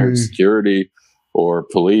can't hire security or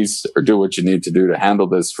police or do what you need to do to handle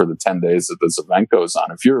this for the 10 days that this event goes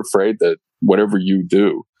on, if you're afraid that whatever you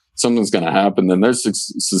do something's going to happen, then there's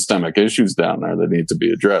systemic issues down there that need to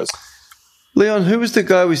be addressed. Leon, who was the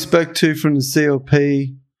guy we spoke to from the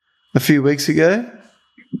CLP a few weeks ago?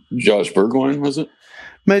 Josh Burgoyne, was it?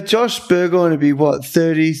 Mate, Josh Burgoyne would be,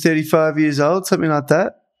 30, 35 years old, something like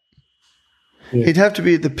that? Yeah. He'd have to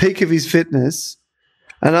be at the peak of his fitness.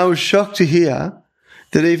 And I was shocked to hear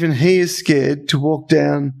that even he is scared to walk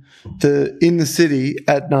down in the city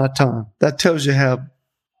at night time. That tells you how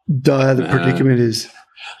dire the predicament is.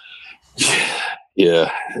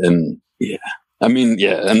 Yeah. And I mean,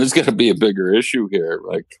 and there's got to be a bigger issue here.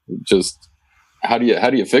 Like, just how do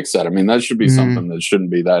you fix that? I mean, that should be something that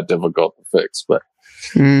shouldn't be that difficult to fix. But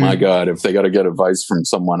my God, if they got to get advice from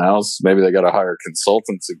someone else, maybe they got to hire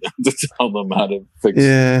consultants again to tell them how to fix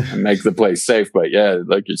and make the place safe. But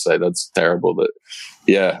like you say, that's terrible. That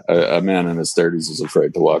a man in his 30s is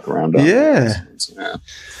afraid to walk around.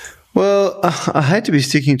 Well, I hate to be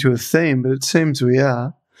sticking to a theme, but it seems we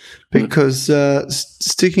are. Because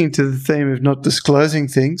sticking to the theme of not disclosing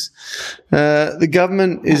things, the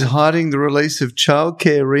government is hiding the release of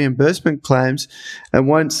childcare reimbursement claims and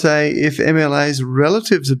won't say if MLA's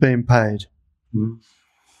relatives are being paid.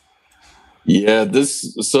 Yeah, this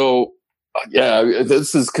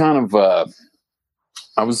is kind of.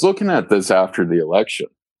 I was looking at this after the election,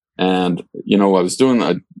 and I was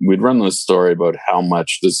we'd run this story about how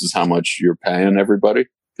much you're paying everybody.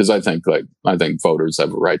 Because I think voters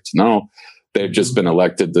have a right to know. They've just been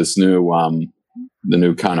elected. This new, the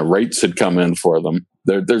new kind of rates had come in for them.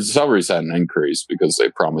 Their salaries had an increase because they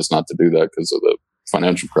promised not to do that because of the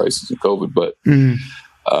financial crisis and COVID. But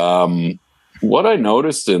what I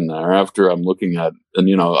noticed in there after I'm looking at, and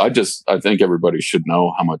I think everybody should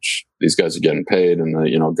know how much these guys are getting paid, and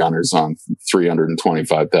Gunner's on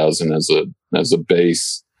 $325,000 as a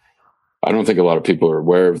base. I don't think a lot of people are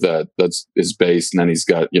aware of that. That's his base. And then he's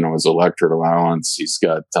got, his electorate allowance. He's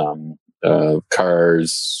got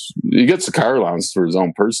cars. He gets a car allowance for his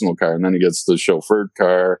own personal car. And then he gets the chauffeured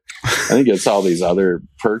car. And he gets all these other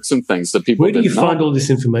perks and things that people Where do you find all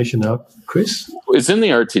this information out, Chris? It's in the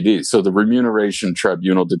RTD. So the Remuneration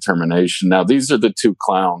Tribunal Determination. Now, these are the two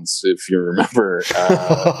clowns, if you remember.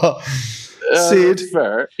 Sid.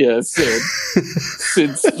 Fair. Yeah, Sid.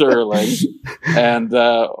 Sid Sterling. And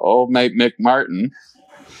old mate Mick Martin,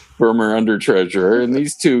 former under-treasurer. And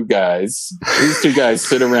these two guys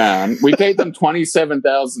sit around. We paid them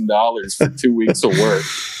 $27,000 for 2 weeks of work.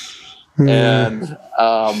 And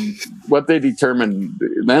what they determined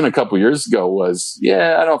then a couple years ago was,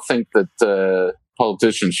 I don't think that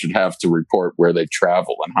politicians should have to report where they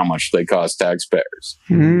travel and how much they cost taxpayers.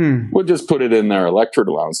 We'll just put it in their electorate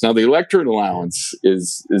allowance. Now, the electorate allowance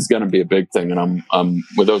is going to be a big thing, and I'm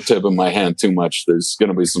without tipping my hand too much, there's going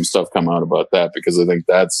to be some stuff come out about that because I think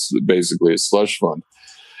that's basically a slush fund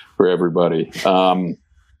for everybody.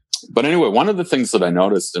 But anyway, one of the things that I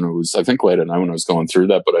noticed, and it was, I think, late at night when I was going through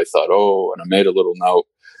that, but I thought, and I made a little note,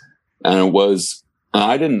 and it was,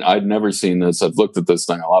 I'd never seen this. I've looked at this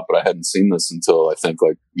thing a lot, but I hadn't seen this until I think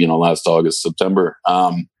last August, September,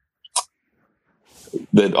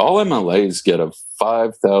 that all MLAs get a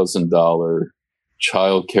 $5,000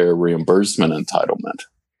 childcare reimbursement entitlement.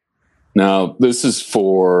 Now, this is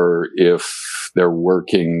for if they're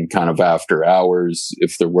working kind of after hours,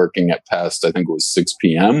 if they're working at past, I think it was 6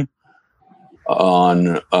 p.m.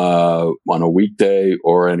 on a weekday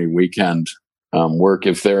or any weekend work.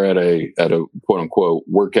 If they're at a quote unquote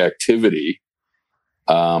work activity,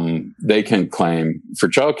 they can claim for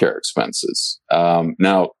childcare expenses.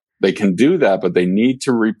 Now, they can do that, but they need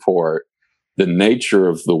to report the nature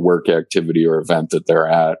of the work activity or event that they're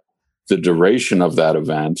at, the duration of that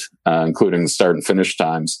event, including the start and finish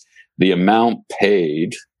times, the amount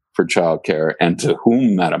paid for childcare, and to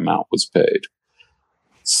whom that amount was paid.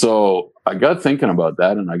 So I got thinking about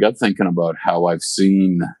that, and I got thinking about how I've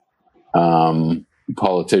seen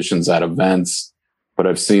politicians at events, but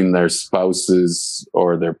I've seen their spouses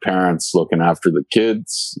or their parents looking after the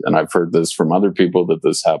kids, and I've heard this from other people that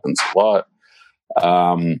this happens a lot.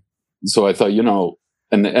 So I thought,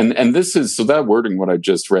 and this is, so that wording, what I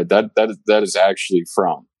just read, that is actually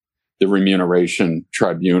from the Remuneration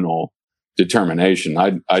Tribunal determination.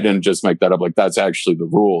 I didn't just make that up. Like, that's actually the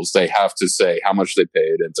rules. They have to say how much they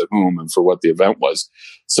paid and to whom and for what the event was.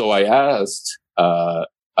 So I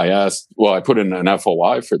put in an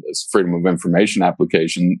FOI for this Freedom of Information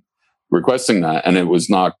application requesting that, and it was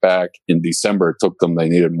knocked back in December. It took them, they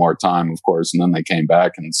needed more time, of course. And then they came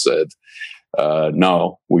back and said,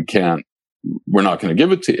 no, we can't, we're not going to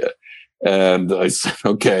give it to you. And I said,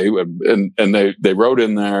 okay. And they wrote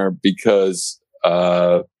in there because,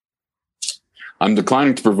 I'm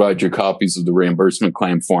declining to provide you copies of the reimbursement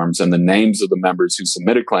claim forms and the names of the members who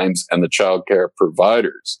submitted claims and the child care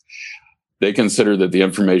providers. They consider that the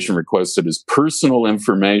information requested is personal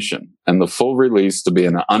information and the full release to be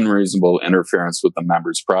an unreasonable interference with the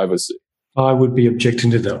member's privacy. I would be objecting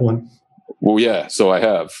to that one. Well, yeah, so I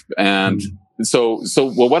have. And so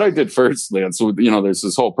what I did first, Leon, so, there's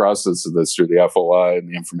this whole process of this through the FOI and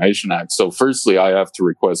the Information Act. So firstly, I have to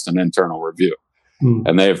request an internal review.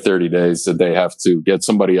 And they have 30 days that they have to get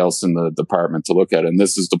somebody else in the department to look at it. And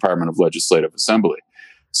this is Department of Legislative Assembly.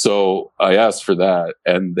 So I asked for that,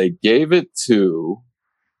 and they gave it to,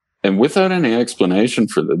 and without any explanation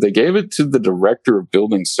for that, they gave it to the Director of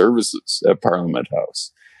Building Services at Parliament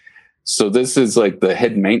House. So this is like the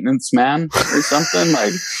head maintenance man or something,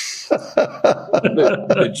 like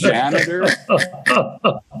the janitor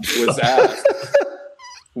was asked,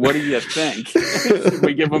 what do you think? Should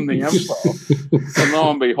we give him the info? And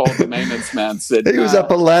lo and behold, the maintenance man said, he was up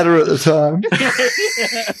a ladder at the time.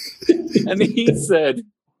 And he said,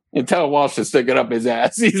 and tell Walsh to stick it up his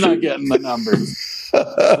ass. He's not getting the numbers.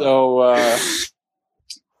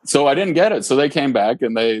 So I didn't get it. So they came back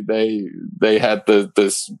and they had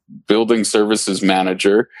this building services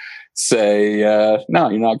manager say, no,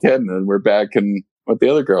 you're not getting it. We're back in what the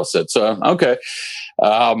other girl said. So, okay.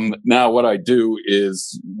 Now what I do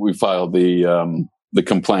is we file the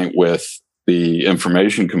complaint with the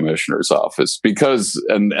Information Commissioner's office because,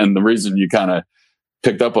 and the reason you kind of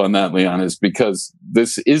picked up on that, Leon, is because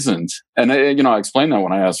this isn't, and I explained that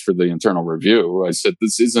when I asked for the internal review. I said,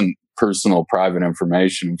 this isn't personal private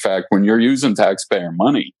information. In fact, when you're using taxpayer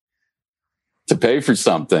money to pay for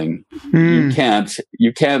something, you can't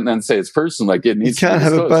then say it's personal. Like it needs you can't to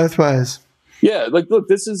be have it both ways. Yeah, like, look,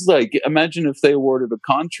 this is like, imagine if they awarded a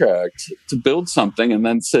contract to build something and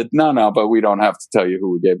then said, no, but we don't have to tell you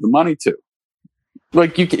who we gave the money to.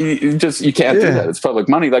 Like, you can't do that. It's public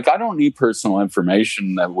money. Like, I don't need personal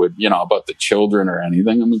information that would, about the children or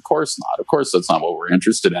anything. I mean, of course not. Of course, that's not what we're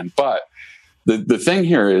interested in. But the thing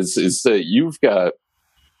here is that you've got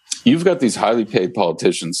these highly paid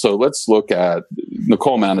politicians. So let's look at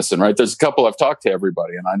Nicole Manison, right? There's a couple, I've talked to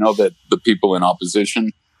everybody, and I know that the people in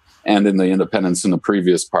opposition and in the independents in the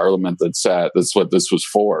previous parliament that's what this was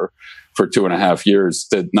for 2.5 years,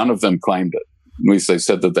 that none of them claimed it. At least they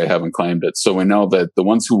said that they haven't claimed it. So we know that the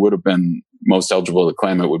ones who would have been most eligible to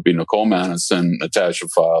claim it would be Nicole Manison, Natasha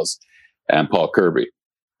Files, and Paul Kirby.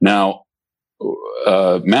 Now,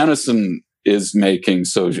 Manison is making,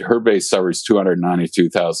 so her base salary is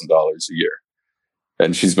 $292,000 a year.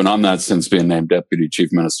 And she's been on that since being named Deputy Chief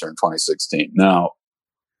Minister in 2016. Now,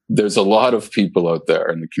 there's a lot of people out there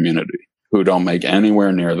in the community who don't make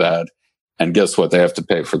anywhere near that. And guess what? They have to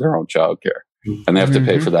pay for their own childcare. And they have to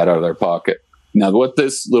pay for that out of their pocket. Now, what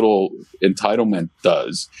this little entitlement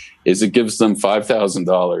does is it gives them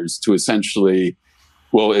 $5,000 to essentially,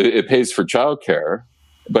 well, it pays for childcare,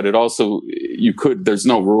 but it also, there's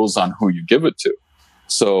no rules on who you give it to.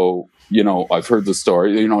 So, I've heard the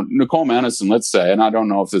story, Nicole Manison, let's say, and I don't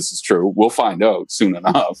know if this is true. We'll find out soon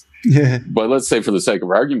enough. Yeah. But let's say for the sake of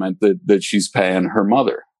argument that she's paying her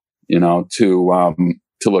mother, to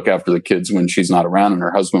look after the kids when she's not around and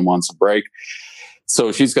her husband wants a break.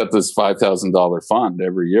 So she's got this $5,000 fund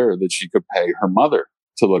every year that she could pay her mother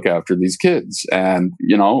to look after these kids. And,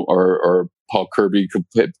 or Paul Kirby could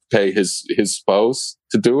pay his spouse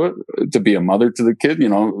to do it, to be a mother to the kid.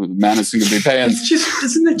 Manison could be paying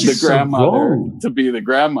isn't it just the grandmother so to be the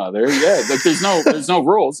grandmother. Yeah, like there's no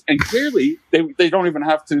rules. And clearly they don't even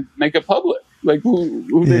have to make it public. Like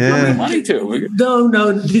who they bring the money to.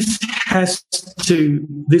 No, this has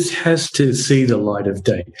to see the light of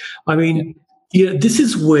day. I mean, this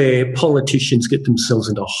is where politicians get themselves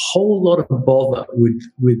into a whole lot of bother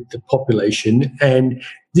with the population, and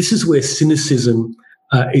this is where cynicism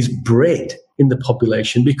is bred in the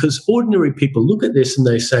population, because ordinary people look at this and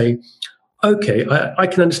they say, okay, I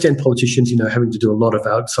can understand politicians, having to do a lot of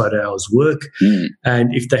outside hours work,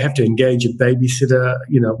 and if they have to engage a babysitter,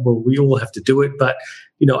 well, we all have to do it, but,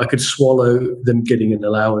 I could swallow them getting an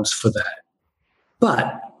allowance for that.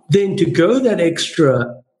 But then to go that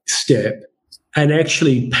extra step and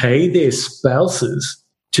actually pay their spouses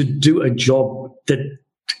to do a job that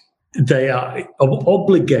they are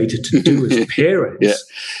obligated to do as parents,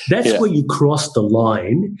 that's where you cross the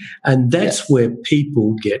line, and that's where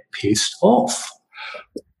people get pissed off.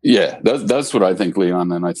 Yeah, that's what I think,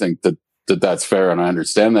 Leon, and I think that's fair, and I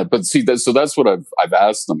understand that. But see, that's what I've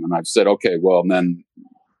asked them, and I've said, okay, well, then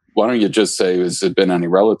why don't you just say, has there been any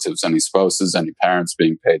relatives, any spouses, any parents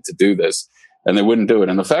being paid to do this? And they wouldn't do it.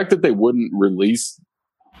 And the fact that they wouldn't release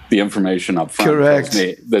the information up front Correct. tells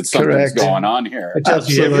me that something's Correct. going on here. It tells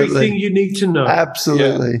you Absolutely. everything you need to know.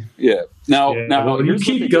 Absolutely. Yeah. Now, Well, you here's what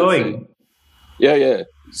they keep did going. say. Yeah.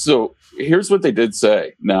 So here's what they did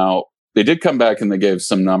say. Now, they did come back and they gave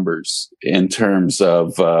some numbers in terms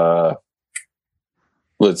of,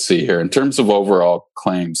 let's see here, in terms of overall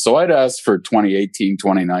claims. So I'd asked for 2018,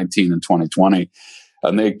 2019, and 2020.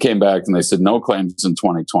 And they came back and they said no claims in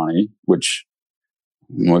 2020, which,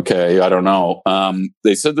 okay, I don't know.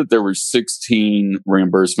 They said that there were 16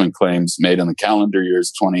 reimbursement claims made in the calendar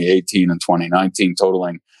years 2018 and 2019,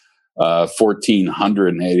 totaling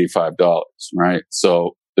 $1,485, right?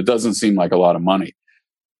 So it doesn't seem like a lot of money.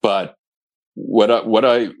 But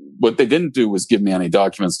what they didn't do was give me any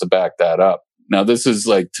documents to back that up. Now, this is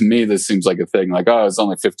like, to me, this seems like a thing like, oh, it's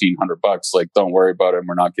only $1,500. Like, don't worry about it. And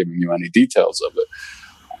we're not giving you any details of it.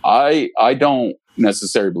 I don't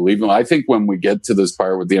necessarily believe them. I think when we get to this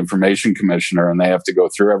part with the information commissioner and they have to go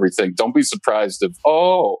through everything, don't be surprised if,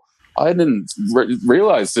 I didn't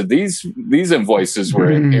realize that these invoices were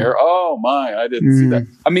in here. Oh my, I didn't see that.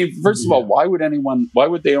 I mean, first of all, why would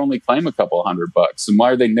they only claim a couple $100? And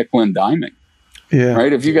why are they nickel and diming? Yeah.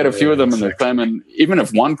 Right. If you get a few of them and they're claiming, even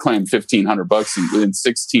if one claimed $1,500 in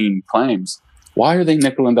 16 claims, why are they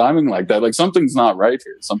nickel and diming like that? Like something's not right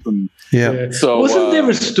here. Something. Yeah. So wasn't there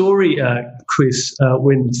a story, Chris,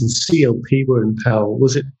 when CLP were in power?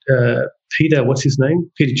 Was it Peter? What's his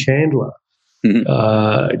name? Peter Chandler.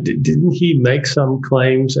 Mm-hmm. Didn't he make some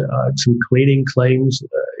claims, some cleaning claims,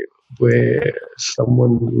 where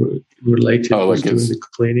someone related was doing the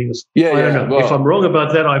cleaning? I don't know. Well, if I'm wrong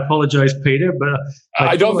about that, I apologize, Peter. But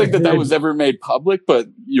I don't think that was ever made public. But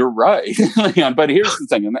you're right. But here's the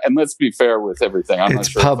thing, and let's be fair with everything. I'm it's not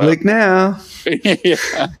sure public now.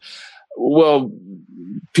 Yeah. Well,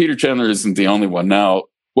 Peter Chandler isn't the only one. Now,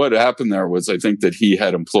 what happened there was I think that he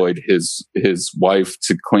had employed his wife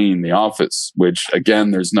to clean the office, which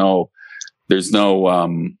again, there's no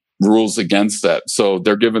rules against that. So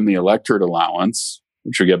they're given the electorate allowance,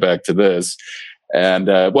 which we get back to this. And,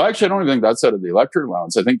 well, actually, I don't even think that's out of the electorate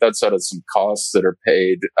allowance. I think that's out of some costs that are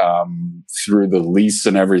paid, through the lease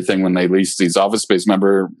and everything when they lease these office space.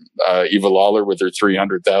 Remember, Eva Lawler with her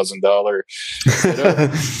 $300,000.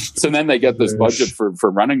 So then they get this budget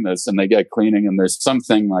for running this and they get cleaning. And there's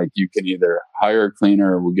something like you can either hire a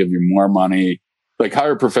cleaner, we'll give you more money, like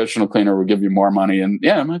hire a professional cleaner, we'll give you more money. And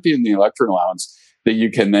yeah, it might be in the electorate allowance that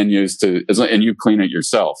you can then use and you clean it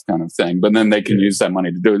yourself kind of thing. But then they can use that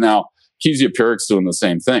money to do it. Now, Kezia Purek's doing the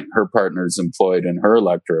same thing. Her partner's employed in her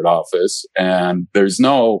electorate office, and there's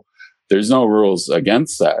no rules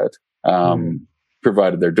against that,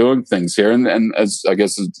 provided they're doing things here. And as I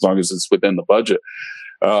guess as long as it's within the budget.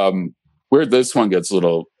 Where this one gets a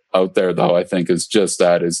little out there, though, I think is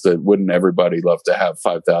that wouldn't everybody love to have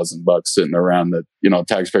 $5,000 sitting around that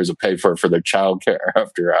taxpayers will pay for their childcare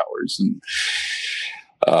after hours? And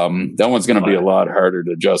that one's going to be a lot harder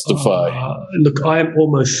to justify. Look, I am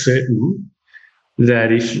almost certain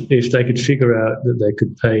that if they could figure out that they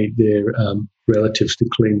could pay their relatives to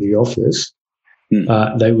clean the office,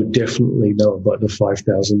 they would definitely know about the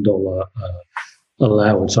 $5,000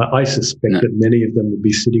 allowance. I suspect that many of them would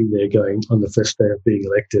be sitting there going on the first day of being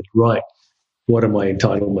elected, right, what are my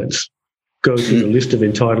entitlements? Go through the list of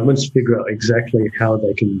entitlements, figure out exactly how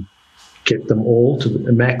they can get them all to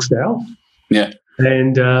maxed out. Yeah.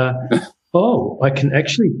 And, I can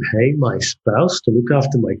actually pay my spouse to look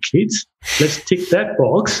after my kids. Let's tick that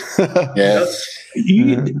box. Yeah.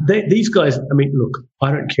 These guys, I mean, look,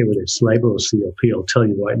 I don't care whether it's Labor or CLP, I'll tell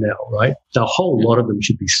you right now, right? The whole lot of them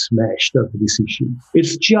should be smashed over this issue.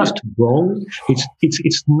 It's just wrong.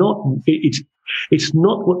 It's not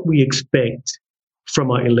what we expect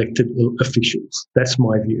from our elected officials. That's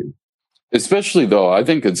my view. Especially, though, I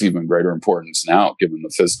think it's even greater importance now, given the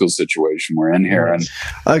fiscal situation we're in here. And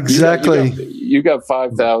exactly, you got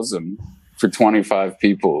 5,000 for 25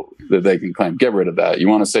 people that they can claim. Get rid of that. You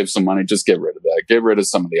want to save some money? Just get rid of that. Get rid of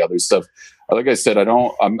some of the other stuff. Like I said,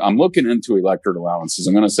 I'm looking into electorate allowances.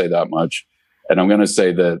 I'm going to say that much, and I'm going to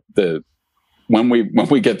say that when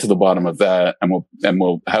we get to the bottom of that, and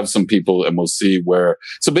we'll have some people, and we'll see where.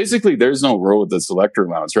 So basically, there's no rule with this electorate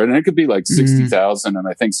allowance, right? And it could be like $60,000, and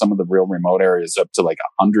I think some of the real remote areas up to like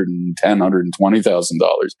 $110,000,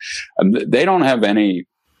 $120,000, and they don't have any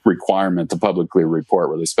requirement to publicly report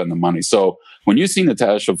where they spend the money. So when you see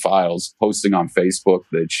Natasha Files posting on Facebook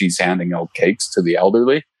that she's handing out cakes to the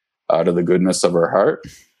elderly out of the goodness of her heart,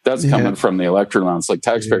 that's coming from the electorate allowance. Like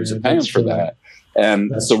taxpayers are paying for that.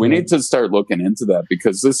 And so we need to start looking into that,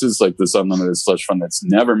 because this is like this unlimited slush fund that's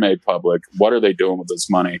never made public. What are they doing with this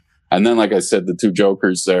money? And then, like I said, the two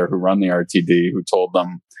jokers there who run the RTD, who told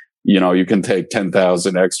them you can take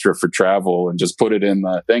 10,000 extra for travel and just put it in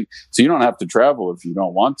the thing. So you don't have to travel if you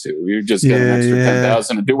don't want to. You just get an extra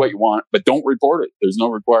 10,000 and do what you want, but don't report it. There's no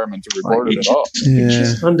requirement to report it at all. It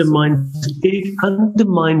just undermines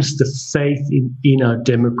the faith in our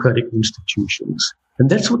democratic institutions. And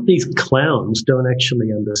that's what these clowns don't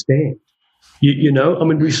actually understand.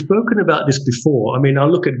 We've spoken about this before. I mean, I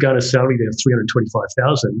look at Gunner's salary there of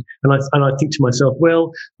 $325,000, and I think to myself,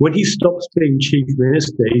 well, when he stops being chief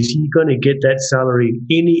minister, is he going to get that salary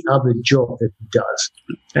in any other job that he does?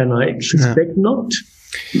 And I suspect not.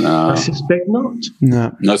 No. I suspect not.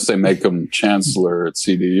 No. Unless they make him chancellor at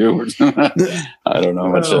CDU or something. I don't know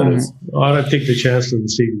how much that is. I don't think the chancellor of the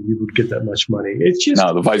CDU would get that much money. It's just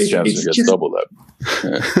no, the vice chancellor gets double that.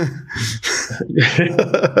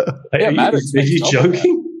 Yeah, Maddox. Are you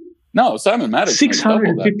joking? No, Simon Maddox.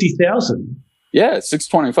 650,000. Yeah,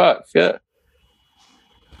 625.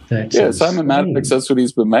 Yeah. Simon Maddox. That's what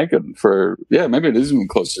he's been making for. Yeah, maybe it is even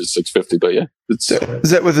closer to 650. But yeah,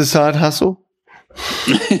 is that with a side hustle?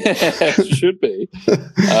 It should be. He's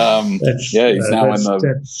now in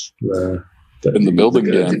the building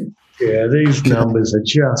game. Yeah, these numbers are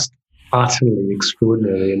just utterly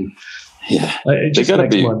extraordinary, and it just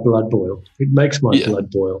makes my blood boil. It makes my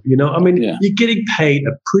blood boil. You're getting paid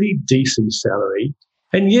a pretty decent salary,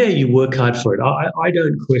 and you work hard for it. I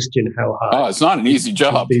don't question how hard. Oh, it's not an easy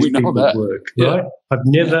job. We know that. Work, right? I've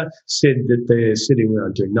never said that they're sitting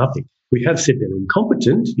around doing nothing. We have said they're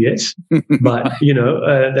incompetent, yes, but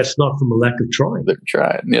that's not from a lack of trying. They're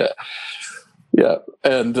trying, yeah,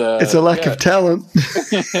 and it's a lack of talent.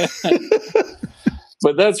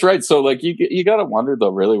 But that's right. So, like, you got to wonder though,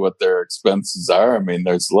 really, what their expenses are. I mean,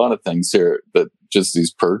 there's a lot of things here that just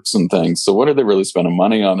these perks and things. So, what are they really spending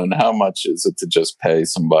money on, and how much is it to just pay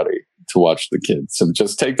somebody to watch the kids and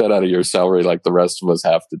just take that out of your salary, like the rest of us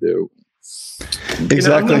have to do?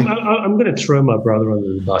 Exactly. I'm going to throw my brother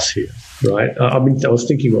under the bus here, right? I was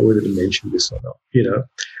thinking whether to mention this or not.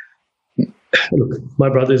 Look, my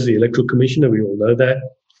brother's the electoral commissioner. We all know that.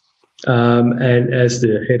 And as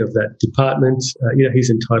the head of that department,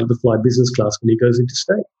 he's entitled to fly business class when he goes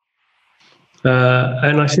interstate.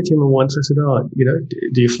 And I said to him once, I said,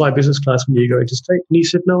 do you fly business class when you go interstate? And he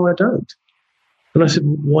said, no, I don't. And I said,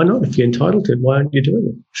 why not? If you're entitled to it, why aren't you doing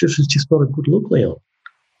it? He says, it's just not a good look, Leon.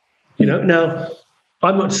 Now,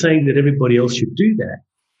 I'm not saying that everybody else should do that,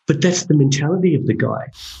 but that's the mentality of the guy,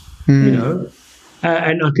 and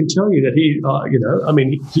I can tell you that he,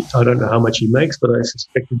 I don't know how much he makes, but I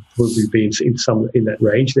suspect he'd probably be in that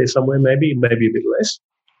range there somewhere, maybe a bit less.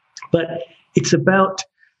 But it's about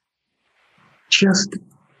just,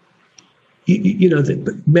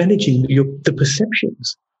 managing the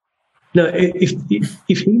perceptions. Now, if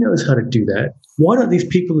he knows how to do that, why don't these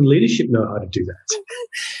people in leadership know how to do that?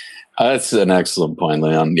 That's an excellent point,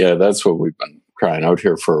 Leon. Yeah, that's what we've been crying out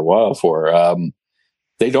here for a while for.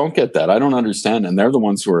 They don't get that. I don't understand. And they're the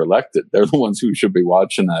ones who are elected. They're the ones who should be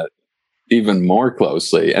watching that even more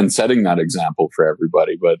closely and setting that example for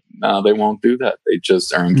everybody. But no, they won't do that. They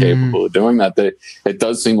just are incapable of doing that. It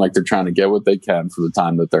does seem like they're trying to get what they can for the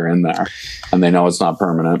time that they're in there. And they know it's not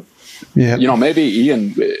permanent. Yeah. Maybe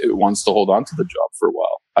Ian wants to hold on to the job for a while.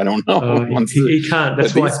 I don't know. He can't.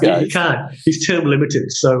 That's why he can't. He's term limited.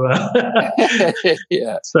 So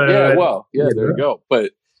yeah. There you go.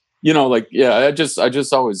 But I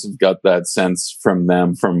just always have got that sense from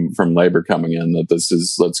them, from Labor coming in, that this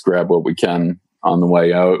is, let's grab what we can on the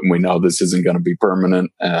way out, and we know this isn't going to be permanent,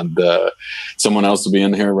 and someone else will be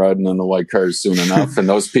in here riding in the white cars soon enough, and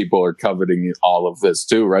those people are coveting all of this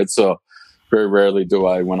too, right? So very rarely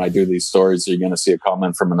when I do these stories, you're going to see a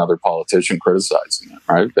comment from another politician criticizing it,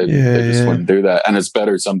 right? They just wouldn't do that. And it's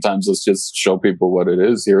better sometimes, let's just show people what it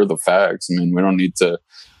is. Here are the facts. I mean, we don't need to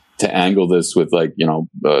angle this with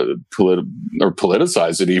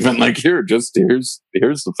politicize it even. Like, here's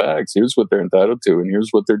the facts. Here's what they're entitled to, and here's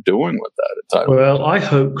what they're doing with that entitlement. Well, I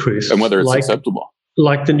hope, Chris, and whether it's acceptable.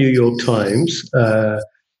 Like the New York Times,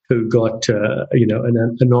 who got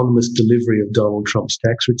an anonymous delivery of Donald Trump's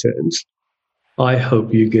tax returns. I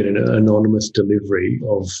hope you get an anonymous delivery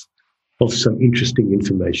of some interesting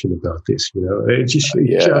information about this. There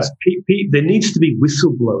needs to be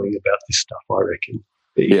whistleblowing about this stuff, I reckon.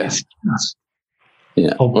 It's just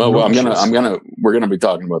Well, we're gonna be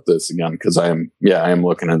talking about this again, because I am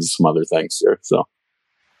looking into some other things here. So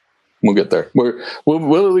we'll get there.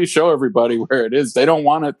 We'll at least show everybody where it is. They don't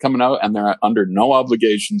want it coming out, and they're under no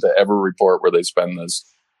obligation to ever report where they spend this.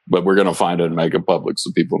 But we're gonna find it and make it public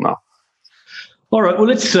so people know. All right. Well,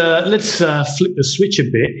 let's flip the switch a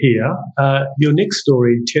bit here. Your next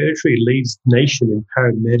story: Territory leads nation in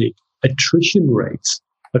paramedic attrition rates,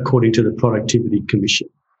 according to the Productivity Commission.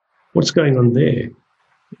 What's going on there?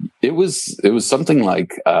 It was something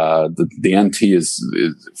like the NT is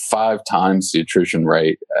 5 times the attrition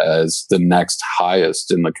rate as the next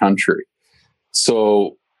highest in the country.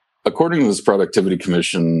 So, according to this Productivity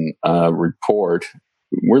Commission report,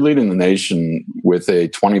 we're leading the nation with a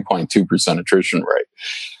 20.2% attrition rate.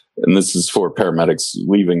 And this is for paramedics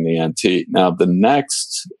leaving the NT. Now, the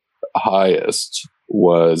next highest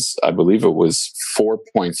was, I believe it was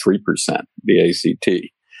 4.3%, the ACT.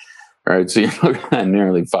 All right, so you're looking at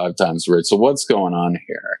nearly 5 times the rate. So what's going on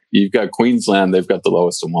here? You've got Queensland, they've got the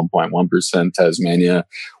lowest at 1.1%, Tasmania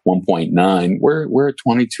 1.9%. We're at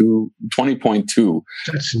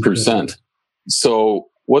 20.2%. So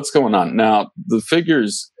what's going on? Now, the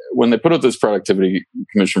figures, when they put out this Productivity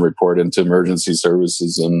Commission report into emergency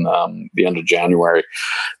services in the end of January,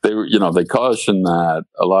 they caution that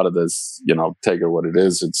a lot of this, take it what it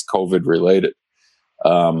is, it's COVID related.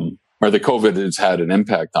 Or the COVID has had an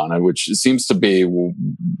impact on it, which seems to be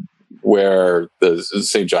where the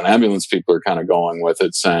St. John ambulance people are kind of going with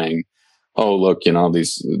it, saying, oh, look,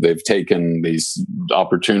 they've taken these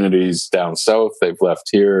opportunities down south, they've left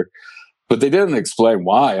here. But they didn't explain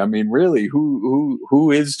why. I mean, really,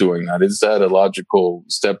 who is doing that? Is that a logical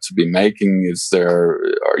step to be making? Is there,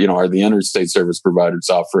 are the interstate service providers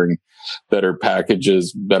offering better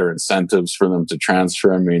packages, better incentives for them to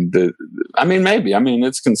transfer? I mean, maybe. I mean,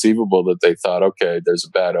 it's conceivable that they thought, okay, there's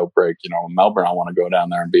a bad outbreak, in Melbourne, I want to go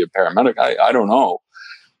down there and be a paramedic. I don't know.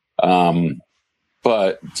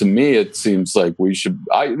 But to me, it seems like we should.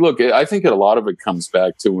 I think a lot of it comes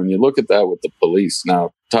back to when you look at that with the police.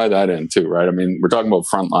 Now, tie that in too, right? I mean, we're talking about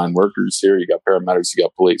frontline workers here. You got paramedics, you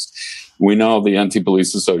got police. We know the NT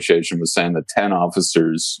Police Association was saying that 10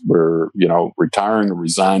 officers were, retiring or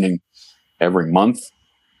resigning every month.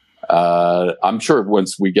 I'm sure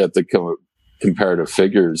once we get the comparative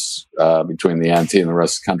figures between the NT and the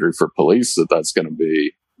rest of the country for police, that's going to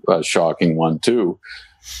be a shocking one too.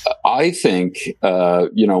 I think,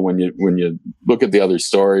 when you look at the other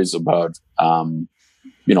stories about,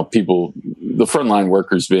 people, the frontline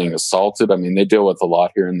workers being assaulted, I mean, they deal with a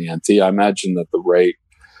lot here in the NT. I imagine that the rate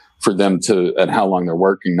for them and how long they're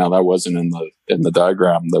working, now that wasn't in the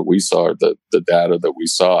diagram that we saw, the data that we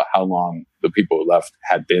saw, how long the people who left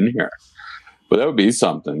had been here. But that would be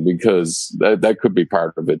something, because that could be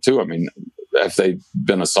part of it too. I mean, if they've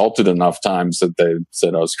been assaulted enough times that they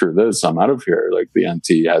said, oh, screw this, I'm out of here. Like, the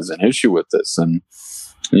NT has an issue with this. And,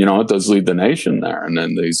 it does lead the nation there. And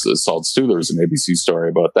then these assaults too, there was an ABC story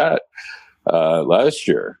about that last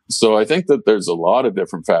year. So I think that there's a lot of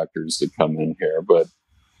different factors that come in here, but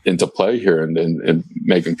into play here and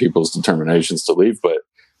making people's determinations to leave. But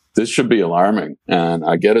this should be alarming. And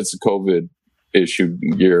I get it's a COVID issue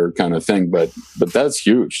year kind of thing, but that's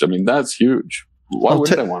huge. I mean, that's huge. Why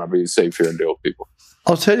wouldn't they want to be safe here and deal with people?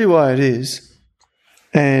 I'll tell you why it is.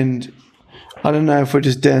 And I don't know if we're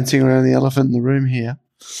just dancing around the elephant in the room here,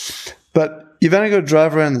 but you've only got to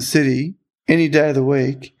drive around the city any day of the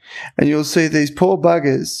week and you'll see these poor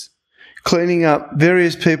buggers cleaning up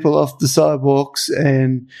various people off the sidewalks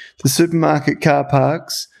and the supermarket car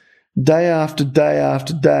parks day after day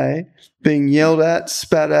after day, being yelled at,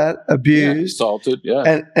 spat at, abused. Assaulted,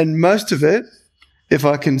 yeah. And most of it, if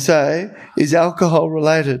I can say, is alcohol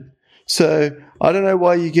related. So I don't know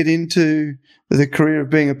why you get into the career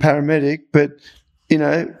of being a paramedic, but,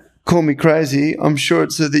 call me crazy. I'm sure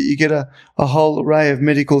it's so that you get a whole array of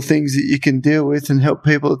medical things that you can deal with and help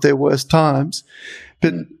people at their worst times.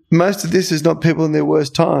 But most of this is not people in their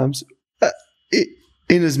worst times,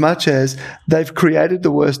 in as much as they've created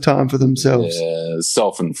the worst time for themselves. Yeah,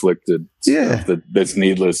 self-inflicted stuff that's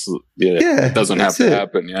needless. Yeah, it doesn't have to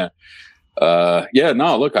happen. Yeah.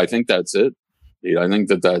 No, look, I think that's it. I think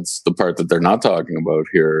that's the part that they're not talking about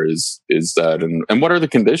here is that, and what are the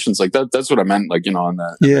conditions? Like that's what I meant, like, on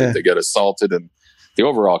that, they get assaulted, and the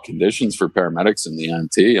overall conditions for paramedics in the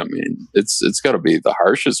NT. I mean, it's got to be the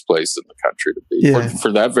harshest place in the country to be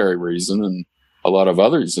for that very reason. And a lot of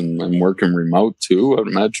others, and working remote too, I'd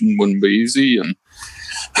imagine wouldn't be easy. And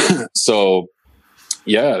so,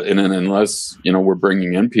 and then unless, we're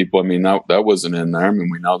bringing in people, I mean, that wasn't in there. I mean,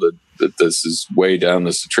 we know that this is way down,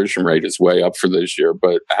 this attrition rate is way up for this year,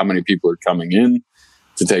 but how many people are coming in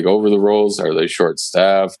to take over the roles? Are they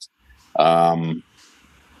short-staffed?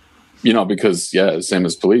 Because, same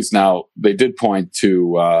as police. Now, they did point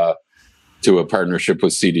to a partnership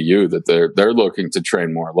with CDU that they're looking to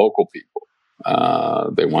train more local people.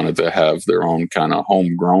 They wanted to have their own kind of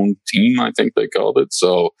homegrown team, I think they called it.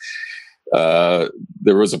 So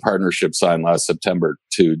there was a partnership signed last September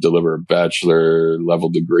to deliver a bachelor level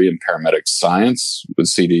degree in paramedic science with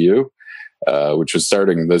CDU, which was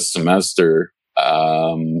starting this semester.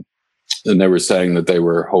 they were saying that they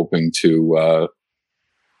were hoping to,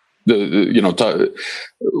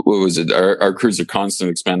 what was it? Our crews are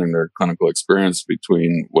constantly expanding their clinical experience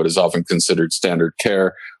between what is often considered standard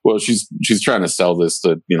care. Well, she's trying to sell this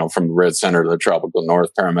that, from the Red Center to the Tropical North,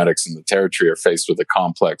 paramedics in the territory are faced with a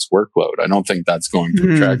complex workload. I don't think that's going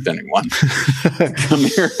to attract anyone to come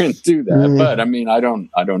here and do that. But I mean, I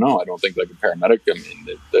don't know. I don't think like a paramedic, I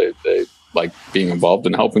mean, they like being involved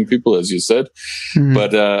in helping people, as you said.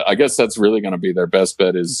 But I guess that's really going to be their best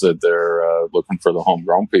bet, is that they're looking for the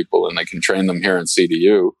homegrown people and they can train them here in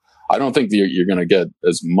CDU. I don't think that you're going to get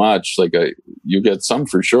as much, you get some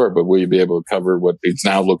for sure, but will you be able to cover what is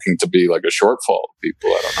now looking to be like a shortfall of people?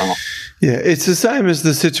 I don't know. Yeah, it's the same as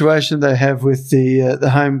the situation they have with the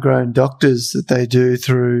homegrown doctors that they do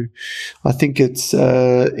through, I think it's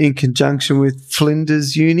in conjunction with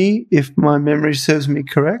Flinders Uni, if my memory serves me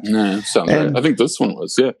correct. Yeah, sounds right. I think this one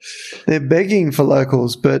was, yeah. They're begging for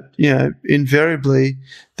locals, but, invariably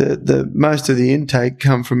the most of the intake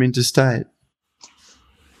come from interstate.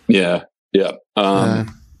 Yeah. Yeah,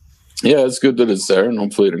 it's good that it's there, and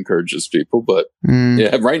hopefully it encourages people. But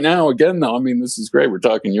yeah, right now, again, though, I mean, this is great. We're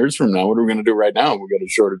talking years from now. What are we going to do right now? We've got a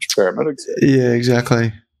shortage of paramedics. Yeah,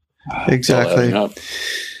 exactly.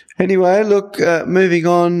 Anyway, look, moving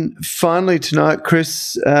on. Finally tonight,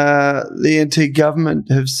 Chris, the NT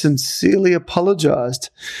government have sincerely apologised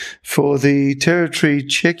for the Territory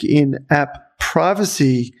Check-In app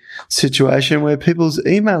privacy situation where people's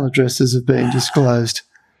email addresses have been disclosed.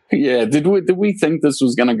 Yeah, did we think this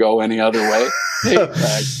was going to go any other way?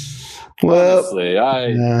 Well, honestly,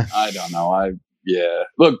 I don't know.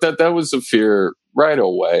 Look, that was a fear right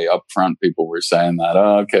away up front. People were saying that,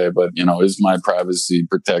 okay, but is my privacy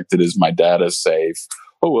protected? Is my data safe?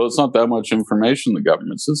 Oh, well, it's not that much information, the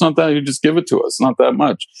government. So it's not that, you just give it to us. Not that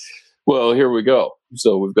much. Well, here we go.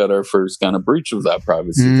 So we've got our first kind of breach of that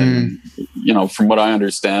privacy thing. And, from what I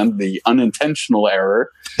understand, the unintentional error,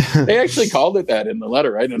 they actually called it that in the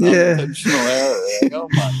letter, right? An unintentional error. Like, oh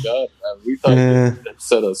my God, we thought they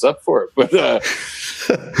set us up for it. But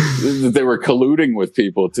they were colluding with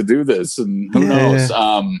people to do this, and who knows?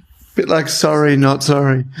 Bit like sorry, not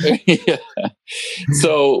sorry. Yeah.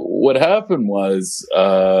 So what happened was,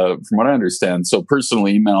 from what I understand, so personal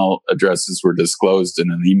email addresses were disclosed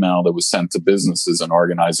in an email that was sent to businesses and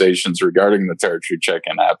organizations regarding the Territory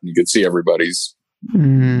Check-In app. And you could see everybody's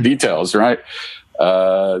details, right?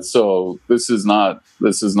 So this is not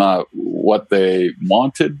what they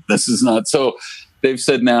wanted. This is not. So they've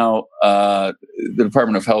said now, the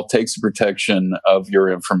Department of Health takes the protection of your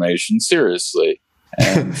information seriously.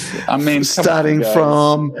 And I mean, starting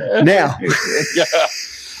from now. Yeah.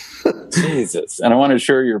 Jesus. And I want to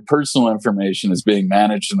assure your personal information is being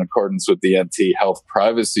managed in accordance with the NT Health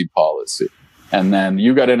privacy policy. And then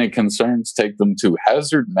you got any concerns, take them to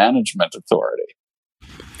Hazard Management Authority.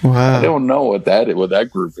 Wow. I don't know what that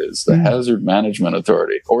group is, the Hazard Management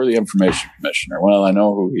Authority or the Information Commissioner. Well, I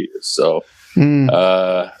know who he is. So,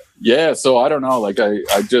 so I don't know. Like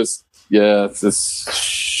this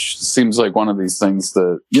seems like one of these things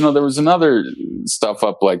that, there was another stuff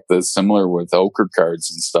up like this, similar with Ochre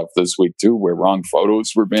cards and stuff this week too, where wrong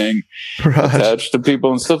photos were being attached to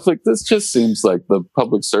people and stuff like this. Just seems like the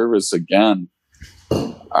public service again.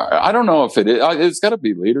 I don't know if it is. It's got to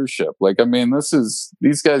be leadership. Like, I mean,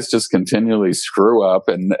 these guys just continually screw up,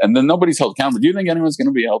 and then nobody's held accountable. Do you think anyone's going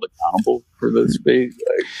to be held accountable for this?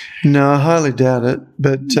 No, I highly doubt it.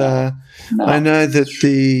 But no. I know that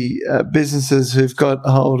the businesses who've got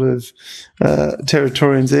a hold of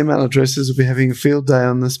Territorians' email addresses will be having a field day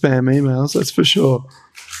on the spam emails. That's for sure.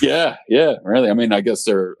 Yeah, really. I mean, I guess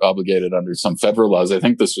they're obligated under some federal laws. I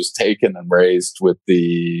think this was taken and raised with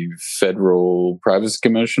the Federal Privacy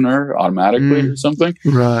Commissioner automatically or something.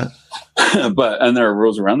 Right. And there are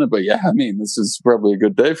rules around it. But yeah, I mean, this is probably a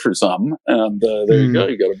good day for some. And there you go.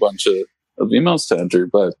 You got a bunch of emails to enter.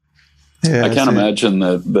 But I can't imagine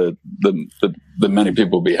that many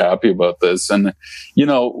people will be happy about this. And,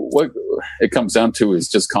 what it comes down to is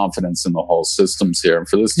just confidence in the whole systems here. And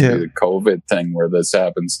for this to be the COVID thing where this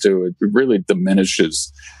happens too, it really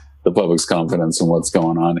diminishes the public's confidence in what's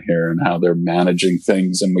going on here and how they're managing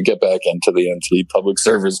things. And we get back into the NT public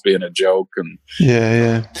service being a joke. And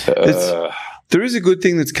there is a good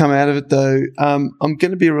thing that's come out of it, though. I'm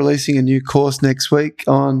going to be releasing a new course next week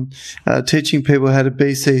on teaching people how to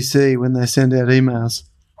BCC when they send out emails.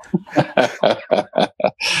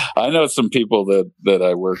 I know some people that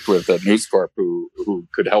I worked with at News Corp who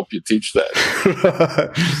could help you teach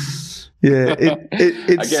that. Yeah,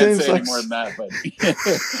 it I can't seems say like any more than that.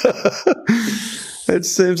 It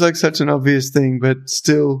seems like such an obvious thing, but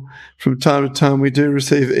still, from time to time, we do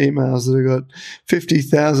receive emails that have got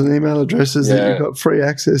 50,000 email addresses that you've got free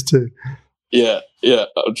access to. Yeah.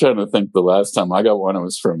 I'm trying to think the last time I got one, it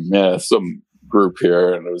was from some group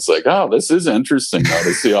here, and it was like, oh, this is interesting though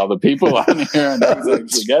to see all the people on here and who's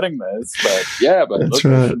actually getting this. But look, it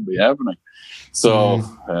shouldn't be happening. So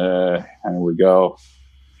there we go.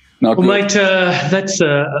 Well, mate, that's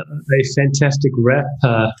a fantastic wrap.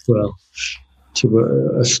 To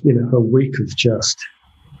a week of just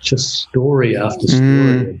story after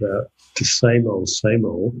story about the same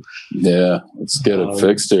old. Yeah, let's get it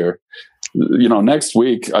fixed here. Next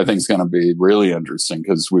week I think is going to be really interesting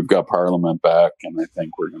because we've got Parliament back, and I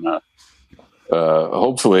think we're going to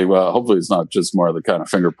hopefully it's not just more of the kind of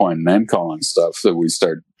finger pointing, name calling stuff that we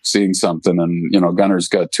start seeing something. And Gunner's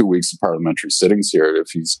got 2 weeks of parliamentary sittings here.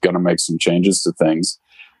 If he's going to make some changes to things,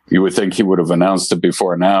 you would think he would have announced it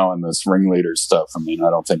before now. And this ringleader stuff, I mean, I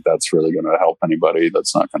don't think that's really going to help anybody.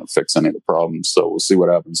 That's not going to fix any of the problems. So we'll see what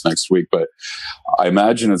happens next week. But I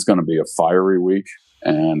imagine it's going to be a fiery week.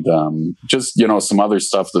 And just, some other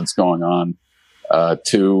stuff that's going on,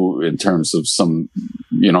 too, in terms of some,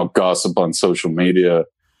 gossip on social media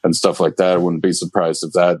and stuff like that. I wouldn't be surprised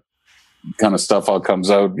if that kind of stuff all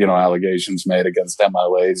comes out, allegations made against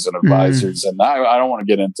MLAs and advisors. And I don't want to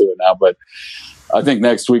get into it now, but I think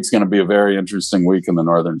next week's going to be a very interesting week in the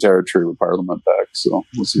Northern Territory with Parliament back. So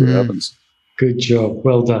we'll see what happens. Good job.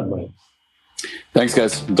 Well done, mate. Thanks,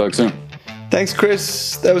 guys. Talk soon. Thanks,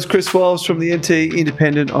 Chris. That was Chris Walsh from the NT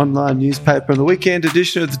Independent online newspaper on the weekend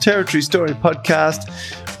edition of the Territory Story podcast.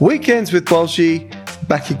 Weekends with Walshy,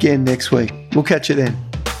 back again next week. We'll catch you then.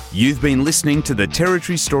 You've been listening to the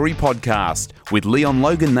Territory Story podcast with Leon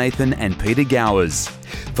Logan Nathan and Peter Gowers.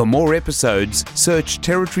 For more episodes, search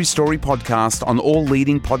Territory Story Podcast on all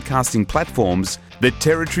leading podcasting platforms. The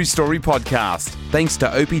Territory Story Podcast, thanks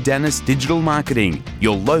to Opie Dennis Digital Marketing,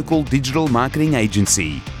 your local digital marketing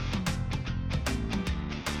agency.